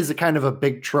 it is a kind of a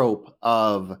big trope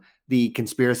of the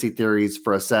conspiracy theories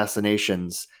for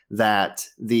assassinations that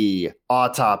the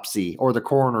autopsy or the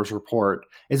coroner's report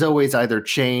is always either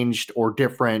changed or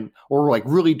different or like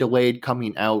really delayed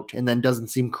coming out and then doesn't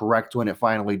seem correct when it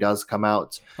finally does come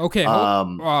out. Okay,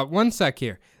 one sec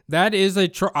here. That is a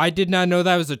trope. I did not know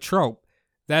that was a trope.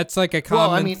 That's like a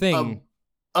common thing.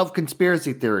 Of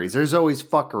conspiracy theories, there's always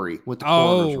fuckery with the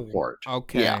coroner's report.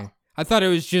 Okay. Yeah. I thought it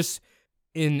was just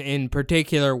in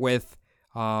particular with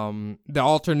the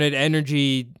alternate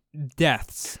energy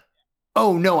deaths.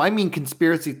 Oh no, I mean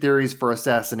conspiracy theories for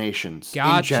assassinations.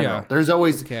 Gotcha. In general. There's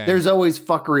always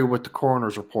fuckery with the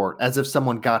coroner's report, as if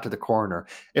someone got to the coroner.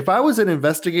 If I was an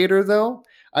investigator, though,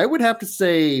 I would have to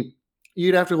say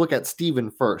you'd have to look at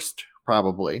Stephen first,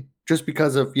 probably, just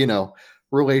because of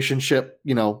relationship,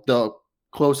 the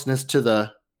closeness to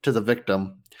the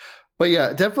victim. But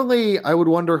yeah, definitely, I would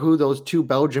wonder who those two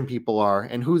Belgian people are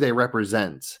and who they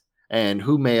represent and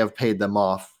who may have paid them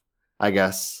off, I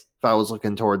guess, if I was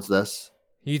looking towards this.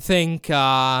 You think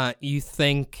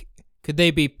could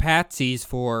they be patsies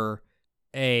for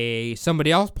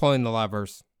somebody else pulling the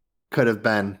levers? Could have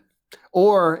been.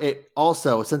 Or it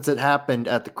also, since it happened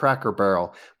at the Cracker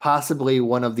Barrel, possibly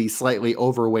one of the slightly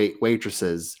overweight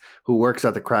waitresses who works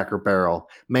at the Cracker Barrel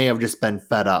may have just been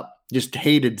fed up, just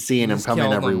hated seeing him come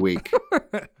in every week.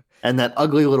 And that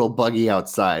ugly little buggy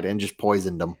outside and just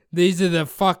poisoned him. These are the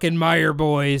fucking Meyer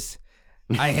boys.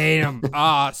 I hate them.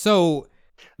 So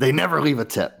they never leave a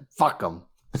tip. Fuck them.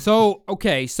 So,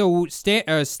 okay. So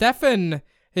Stefan,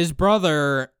 his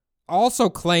brother, also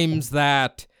claims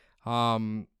that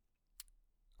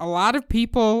a lot of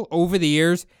people over the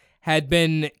years had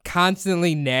been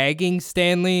constantly nagging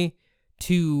Stanley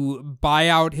to buy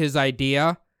out his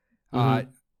idea.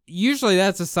 Usually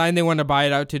that's a sign they want to buy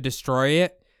it out to destroy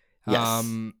it. Yes.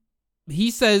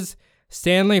 He says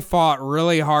Stanley fought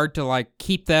really hard to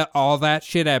keep all that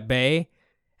shit at bay.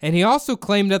 And he also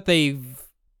claimed that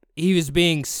he was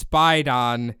being spied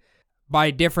on by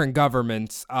different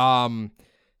governments.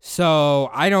 So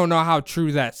I don't know how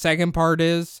true that second part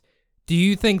is. Do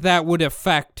you think that would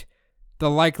affect the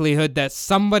likelihood that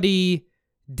somebody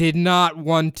did not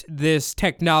want this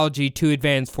technology to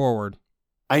advance forward?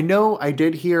 I know I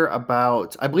did hear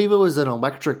about, I believe it was an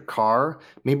electric car,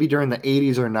 maybe during the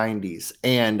 80s or 90s,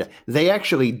 and they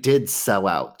actually did sell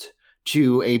out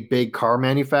to a big car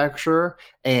manufacturer,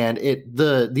 and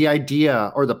the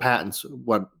idea or the patents,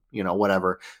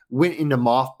 whatever, went into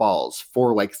mothballs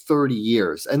for like 30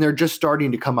 years, and they're just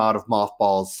starting to come out of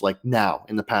mothballs like now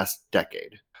in the past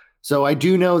decade. So I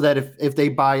do know that if they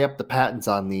buy up the patents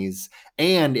on these,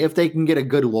 and if they can get a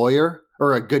good lawyer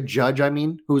or a good judge, I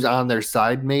mean, who's on their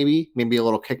side, maybe a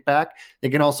little kickback, they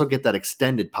can also get that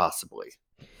extended possibly.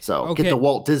 So get the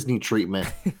Walt Disney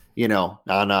treatment,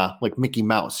 on like Mickey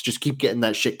Mouse. Just keep getting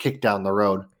that shit kicked down the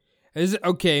road.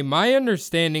 My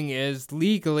understanding is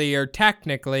legally or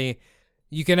technically,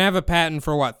 you can have a patent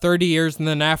for 30 years, and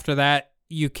then after that,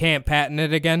 you can't patent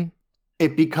it again?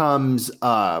 It becomes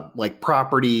like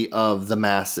property of the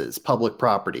masses, public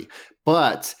property.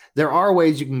 But there are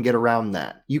ways you can get around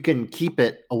that. You can keep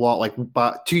it a lot like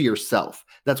to yourself.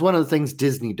 That's one of the things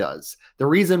Disney does. The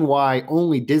reason why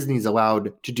only Disney's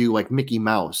allowed to do like Mickey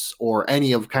Mouse or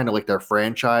any of kind of like their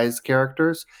franchise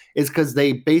characters is because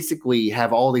they basically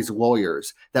have all these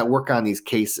lawyers that work on these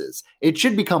cases. It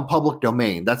should become public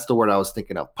domain. That's the word I was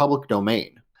thinking of, public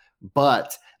domain.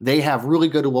 But they have really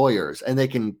good lawyers and they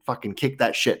can fucking kick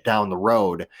that shit down the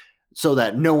road so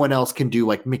that no one else can do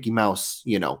like Mickey Mouse,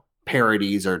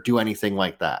 parodies or do anything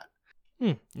like that.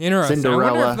 Interesting.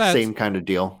 Cinderella, same kind of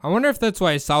deal. I wonder if that's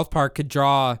why South Park could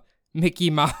draw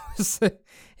Mickey Mouse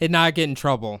and not get in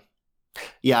trouble.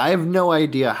 Yeah, I have no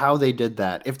idea how they did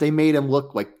that. If they made him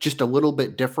look like just a little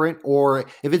bit different, or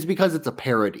if it's because it's a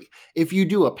parody. If you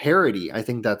do a parody, I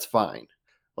think that's fine.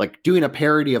 Like doing a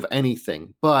parody of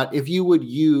anything. But if you would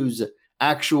use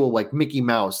actual like Mickey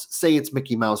Mouse, say it's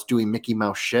Mickey Mouse doing Mickey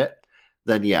Mouse shit,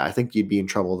 then yeah, I think you'd be in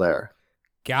trouble there.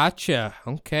 Gotcha.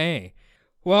 Okay.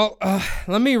 Well,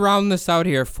 let me round this out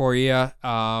here for you.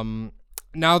 Now,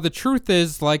 the truth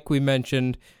is, like we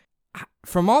mentioned,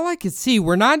 from all I could see,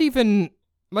 we're not even,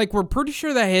 we're pretty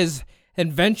sure that his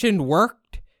invention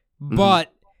worked,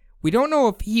 but we don't know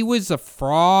if he was a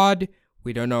fraud.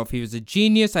 We don't know if he was a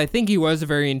genius. I think he was a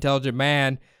very intelligent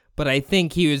man, but I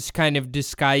think he was kind of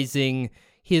disguising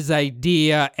his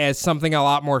idea as something a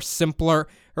lot more simpler,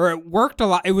 or it worked a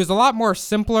lot. It was a lot more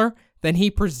simpler than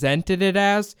he presented it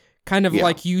as. Kind of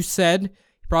like you said,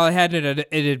 he probably had an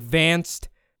advanced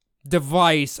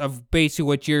device of basically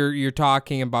what you're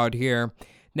talking about here.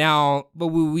 Now, but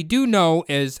what we do know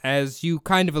is, as you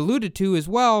kind of alluded to as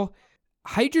well,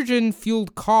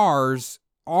 hydrogen-fueled cars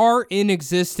are in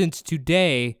existence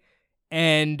today,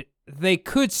 and they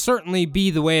could certainly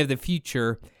be the way of the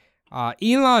future.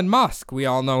 Elon Musk, we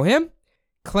all know him,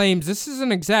 claims, this is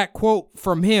an exact quote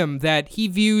from him, that he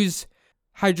views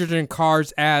hydrogen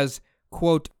cars as,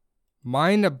 quote,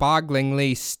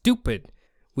 mind-bogglingly stupid,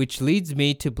 which leads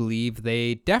me to believe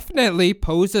they definitely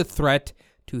pose a threat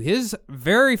to his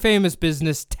very famous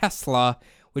business, Tesla,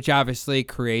 which obviously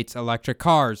creates electric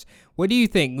cars. What do you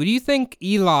think? Do you think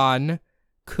Elon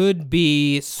could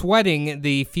be sweating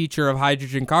the future of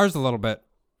hydrogen cars a little bit?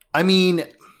 I mean,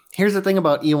 here's the thing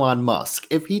about Elon Musk.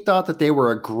 If he thought that they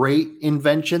were a great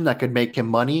invention that could make him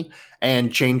money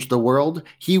and change the world,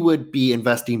 he would be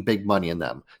investing big money in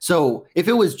them. So if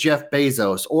it was Jeff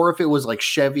Bezos, or if it was like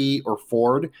Chevy or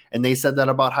Ford, and they said that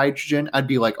about hydrogen, I'd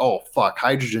be like, oh, fuck,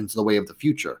 hydrogen's the way of the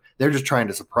future. They're just trying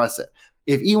to suppress it.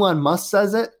 If Elon Musk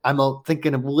says it, I'm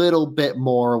thinking a little bit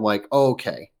more like,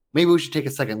 okay, maybe we should take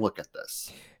a second look at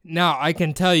this. Now, I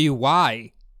can tell you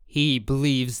why he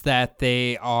believes that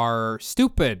they are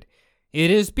stupid. It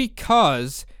is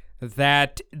because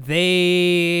that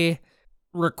they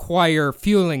require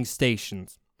fueling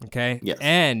stations, okay? Yes.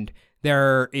 And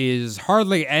there is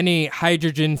hardly any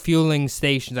hydrogen fueling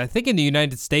stations. I think in the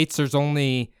United States there's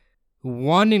only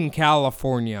one in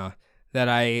California that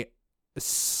I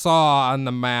saw on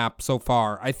the map so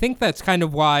far. I think that's kind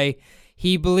of why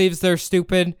he believes they're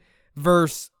stupid,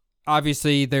 versus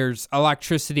obviously there's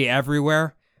electricity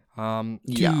everywhere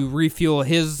to refuel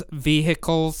his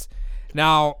vehicles.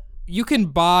 Now, you can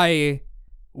buy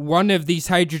one of these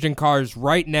hydrogen cars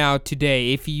right now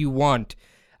today if you want.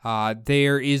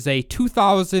 There is a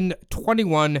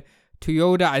 2021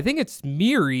 Toyota, I think it's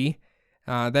Mirai,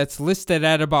 that's listed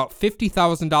at about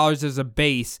 $50,000 as a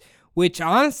base, which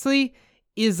honestly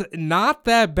is not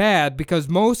that bad, because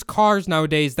most cars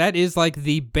nowadays, that is like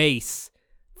the base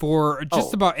for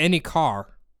just about any car.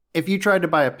 If you tried to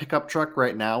buy a pickup truck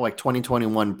right now, like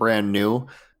 2021 brand new,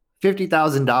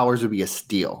 $50,000 would be a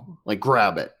steal. Like,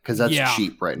 grab it, because that's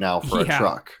cheap right now for a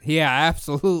truck. Yeah,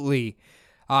 absolutely.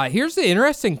 Here's the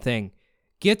interesting thing.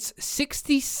 Gets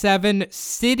 67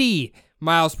 city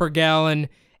miles per gallon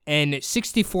and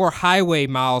 64 highway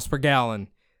miles per gallon.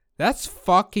 That's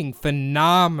fucking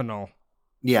phenomenal.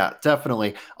 Yeah,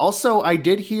 definitely. Also, I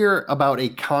did hear about a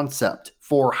concept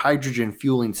for hydrogen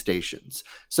fueling stations.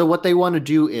 So what they want to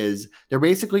do is they're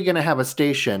basically going to have a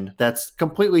station that's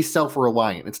completely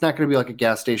self-reliant. It's not going to be like a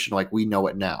gas station like we know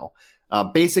it now.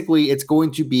 Basically, it's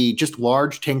going to be just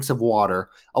large tanks of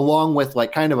water along with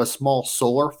like kind of a small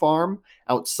solar farm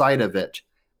outside of it.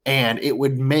 And it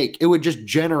would just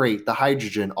generate the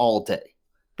hydrogen all day.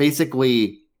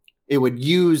 Basically, it would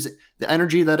use the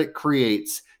energy that it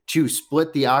creates to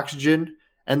split the oxygen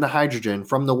and the hydrogen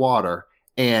from the water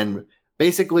and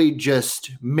basically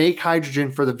just make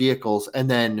hydrogen for the vehicles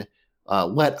and then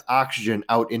let oxygen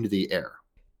out into the air.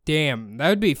 Damn, that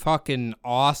would be fucking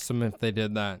awesome if they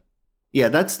did that. Yeah,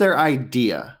 that's their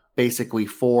idea, basically,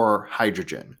 for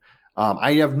hydrogen.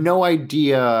 I have no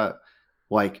idea,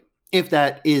 like, if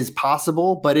that is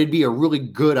possible, but it'd be a really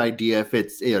good idea if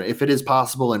if it is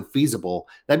possible and feasible.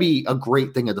 That'd be a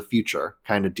great thing of the future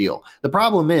kind of deal. The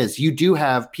problem is you do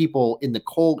have people in the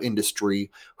coal industry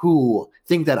who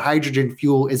think that hydrogen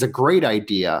fuel is a great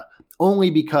idea only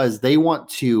because they want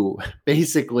to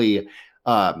basically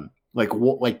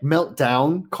melt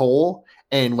down coal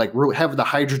and have the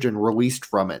hydrogen released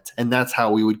from it. And that's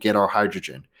how we would get our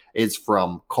hydrogen, is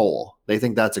from coal. They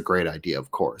think that's a great idea,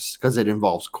 of course, because it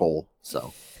involves coal.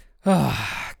 So,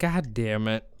 God damn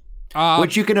it.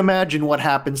 Which you can imagine what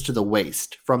happens to the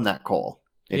waste from that coal.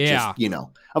 It just,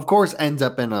 of course, ends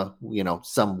up in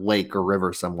some lake or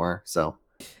river somewhere. So,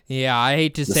 yeah, I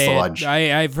hate to say sludge.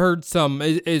 I've heard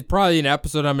it's probably an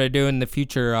episode I'm going to do in the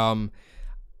future.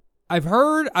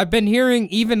 I've been hearing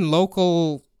even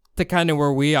local to kind of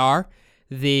where we are,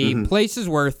 the places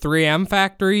where 3M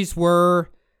factories were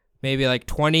maybe like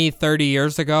 20, 30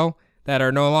 years ago that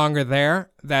are no longer there,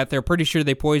 that they're pretty sure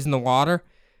they poison the water.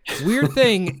 Weird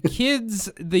thing,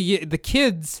 the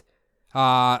kids,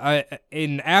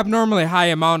 an abnormally high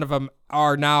amount of them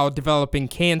are now developing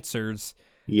cancers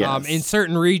in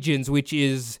certain regions, which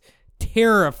is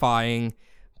terrifying,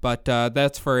 but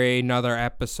that's for another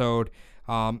episode.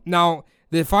 Now,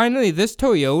 finally, this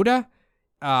Toyota,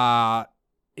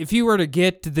 if you were to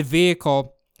get the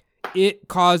vehicle, it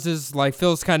causes, like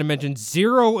Phil's kind of mentioned,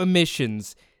 zero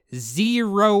emissions.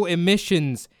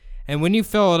 And when you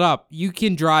fill it up, you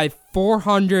can drive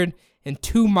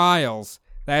 402 miles.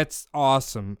 That's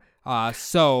awesome.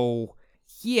 So,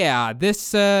 yeah,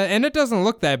 this, and it doesn't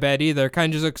look that bad either. It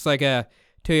kind of just looks like a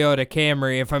Toyota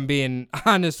Camry, if I'm being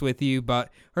honest with you.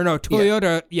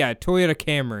 Toyota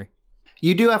Camry.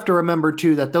 You do have to remember,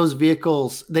 too, that those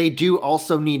vehicles, they do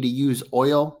also need to use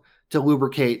oil to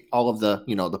lubricate all of the,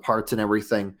 the parts and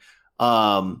everything.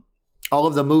 All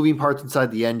of the moving parts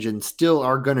inside the engine still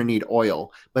are going to need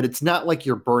oil, but it's not like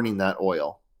you're burning that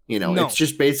oil. No. It's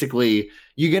just basically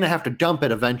you're going to have to dump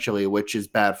it eventually, which is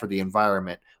bad for the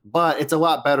environment. But it's a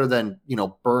lot better than,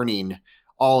 burning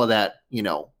all of that,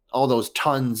 all those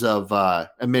tons of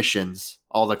emissions,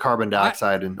 all the carbon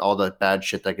dioxide and all the bad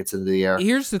shit that gets into the air.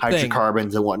 Here's the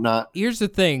hydrocarbons and whatnot. Here's the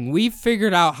thing. We've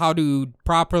figured out how to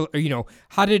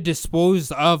how to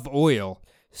dispose of oil.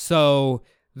 So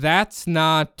that's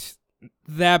not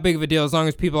that big of a deal as long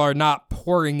as people are not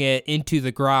pouring it into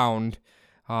the ground.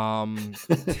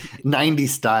 90s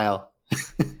style.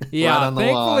 Yeah, right,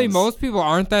 thankfully most people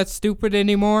aren't that stupid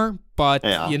anymore, but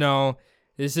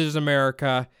this is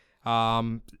America.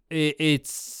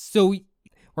 It's so,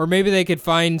 or maybe they could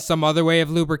find some other way of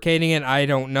lubricating it. I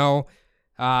don't know.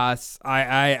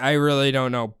 I really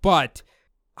don't know. But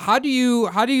how do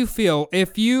you feel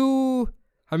if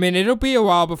it'll be a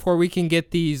while before we can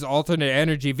get these alternate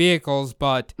energy vehicles,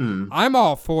 but I'm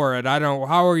all for it.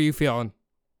 How are you feeling?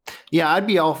 Yeah, I'd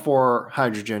be all for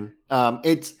hydrogen.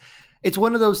 It's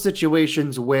one of those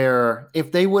situations where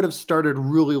if they would have started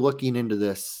really looking into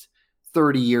this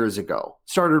 30 years ago,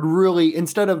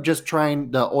 instead of just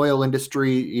trying the oil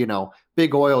industry,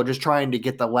 big oil, just trying to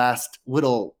get the last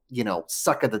little,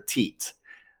 suck of the teat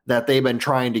that they've been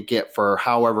trying to get for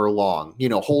however long,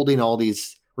 holding all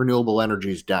these renewable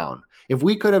energies down. If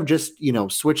we could have just,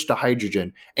 switched to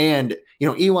hydrogen, and,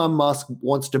 Elon Musk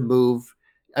wants to move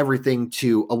everything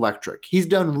to electric. He's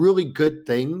done really good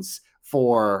things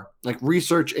for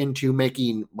research into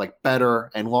making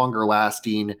better and longer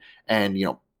lasting and,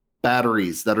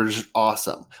 batteries that are just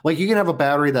awesome. You can have a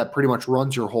battery that pretty much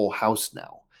runs your whole house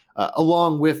now,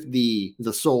 along with the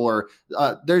solar.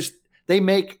 They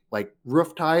make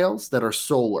roof tiles that are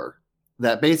solar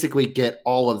that basically get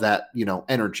all of that,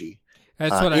 energy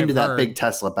into that big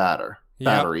Tesla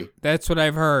battery. That's what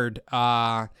I've heard.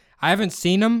 I haven't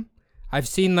seen them. I've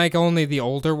seen only the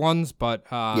older ones, but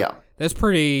it's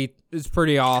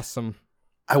pretty awesome.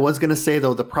 I was going to say,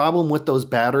 though, the problem with those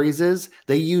batteries is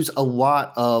they use a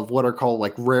lot of what are called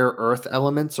like rare earth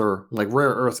elements or like rare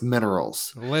earth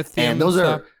minerals. Lithium. And those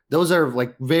are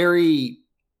like very,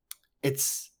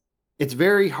 it's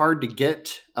very hard to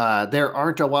get. There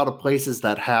aren't a lot of places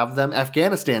that have them.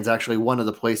 Afghanistan's actually one of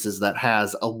the places that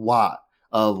has a lot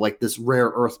of like this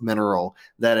rare earth mineral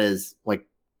that is like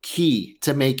key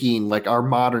to making like our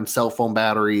modern cell phone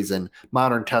batteries and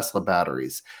modern Tesla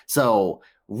batteries. So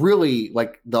really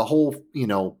like the whole,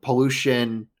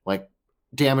 pollution, like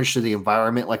damage to the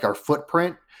environment, like our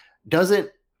footprint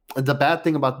the bad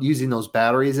thing about using those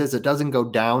batteries is it doesn't go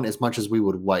down as much as we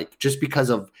would like, just because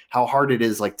of how hard it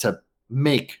is like to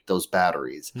make those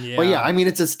batteries. Yeah. But yeah, I mean,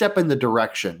 it's a step in the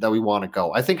direction that we want to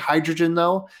go. I think hydrogen,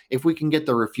 though, if we can get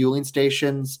the refueling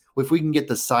stations, if we can get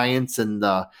the science and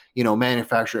the,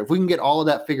 manufacturing, if we can get all of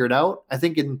that figured out, I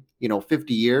think in,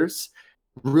 50 years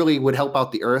really would help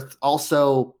out the earth.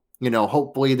 Also,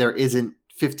 hopefully there isn't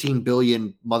 15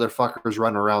 billion motherfuckers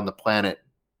running around the planet,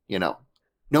 no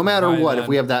matter what, if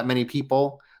we have that many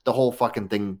people, the whole fucking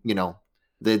thing,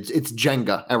 it's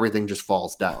Jenga. Everything just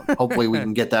falls down. Hopefully we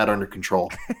can get that under control.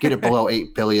 Get it below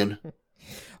 8 billion.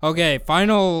 Okay,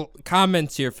 final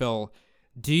comments here, Phil.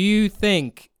 Do you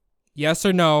think, yes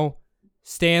or no,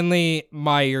 Stanley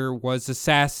Meyer was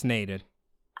assassinated?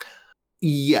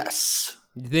 Yes.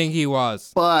 You think he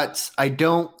was? But I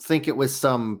don't think it was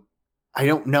I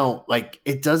don't know. Like,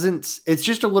 it's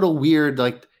just a little weird,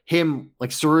 like, him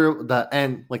like surreal the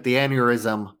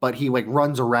aneurysm, but he like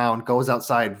runs around, goes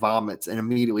outside, vomits, and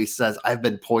immediately says, "I've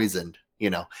been poisoned."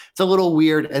 It's a little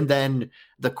weird. And then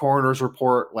the coroner's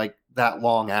report like that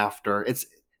long after. It's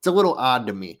a little odd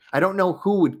to me. I don't know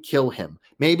who would kill him.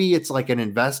 Maybe it's like an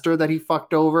investor that he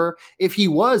fucked over. If he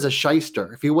was a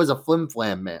shyster, if he was a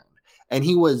flim-flam man, and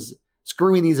he was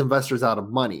screwing these investors out of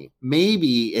money,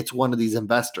 maybe it's one of these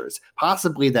investors,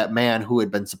 possibly that man who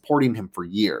had been supporting him for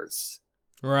years.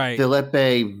 Right. Felipe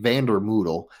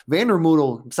Vandermoodle.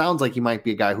 Vandermoodle sounds like he might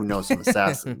be a guy who knows some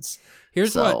assassins.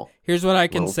 Here's what I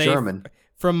can say German.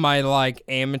 From my like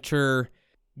amateur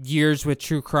years with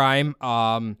true crime.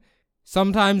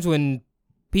 Sometimes when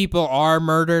people are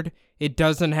murdered, it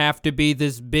doesn't have to be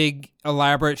this big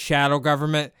elaborate shadow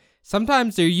government.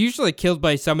 Sometimes they're usually killed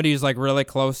by somebody who's like really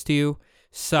close to you.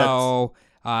 So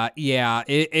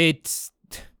it's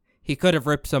he could have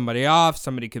ripped somebody off.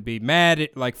 Somebody could be mad.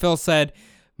 Like Phil said,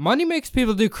 money makes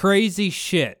people do crazy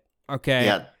shit. Okay.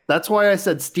 Yeah. That's why I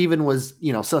said Steven was,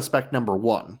 suspect number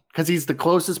one, because he's the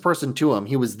closest person to him.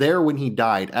 He was there when he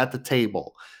died at the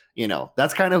table.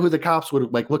 That's kind of who the cops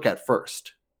would like look at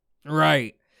first.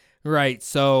 Right.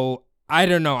 So I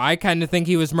don't know. I kind of think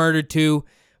he was murdered too,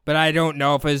 but I don't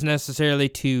know if it was necessarily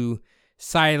to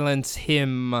silence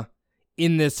him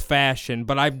in this fashion.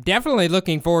 But I'm definitely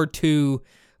looking forward to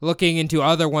looking into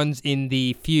other ones in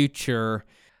the future.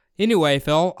 Anyway,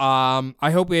 Phil,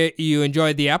 I hope you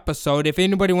enjoyed the episode. If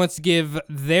anybody wants to give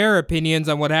their opinions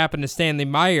on what happened to Stanley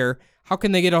Meyer, how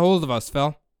can they get a hold of us,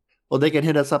 Phil? Well, they can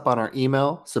hit us up on our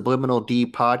email,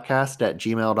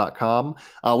 subliminaldpodcast@gmail.com.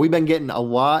 We've been getting a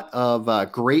lot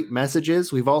of great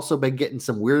messages. We've also been getting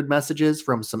some weird messages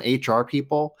from some HR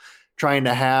people trying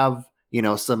to have,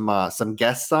 some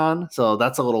guests on. So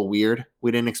that's a little weird. We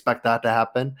didn't expect that to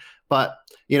happen. But,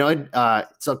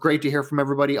 it's great to hear from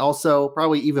everybody. Also,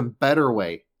 probably even better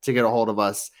way to get a hold of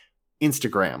us,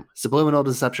 Instagram, Subliminal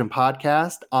Deception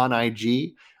Podcast on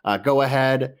IG. Go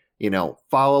ahead,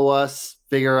 follow us,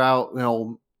 figure out,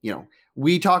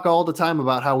 we talk all the time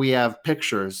about how we have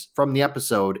pictures from the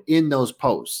episode in those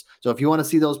posts. So if you want to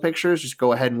see those pictures, just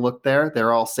go ahead and look there.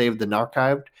 They're all saved and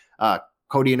archived.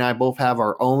 Cody and I both have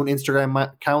our own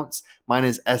Instagram accounts. Mine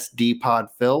is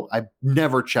SDPodPhil. I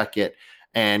never check it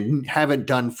and haven't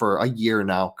done for a year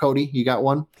now. Cody, you got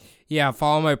one? Yeah,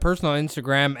 follow my personal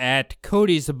Instagram at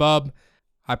Cody'sAbub.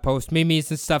 I post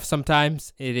memes and stuff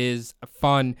sometimes. It is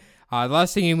fun. The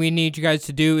last thing we need you guys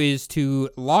to do is to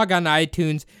log on to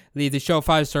iTunes, leave the show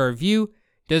 5-star review.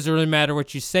 Doesn't really matter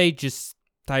what you say, just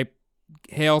type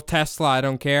Hail Tesla, I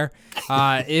don't care.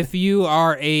 If you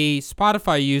are a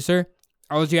Spotify user,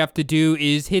 all you have to do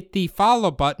is hit the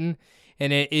follow button,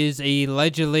 and it is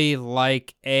allegedly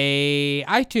like a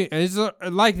iTunes,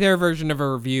 like their version of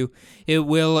a review. It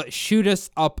will shoot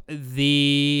us up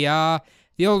the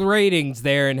old ratings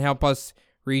there and help us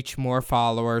reach more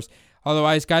followers.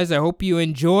 Otherwise, guys, I hope you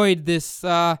enjoyed this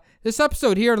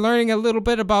episode here, learning a little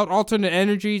bit about alternate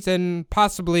energies and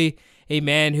possibly a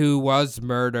man who was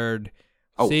murdered.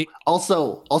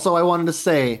 Also, I wanted to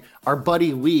say our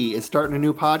buddy Lee is starting a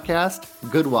new podcast.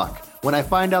 Good luck. When I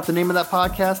find out the name of that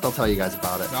podcast, I'll tell you guys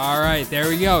about it. All right, there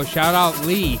we go. Shout out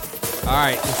Lee. All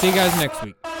right, we'll see you guys next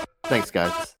week. Thanks,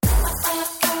 guys.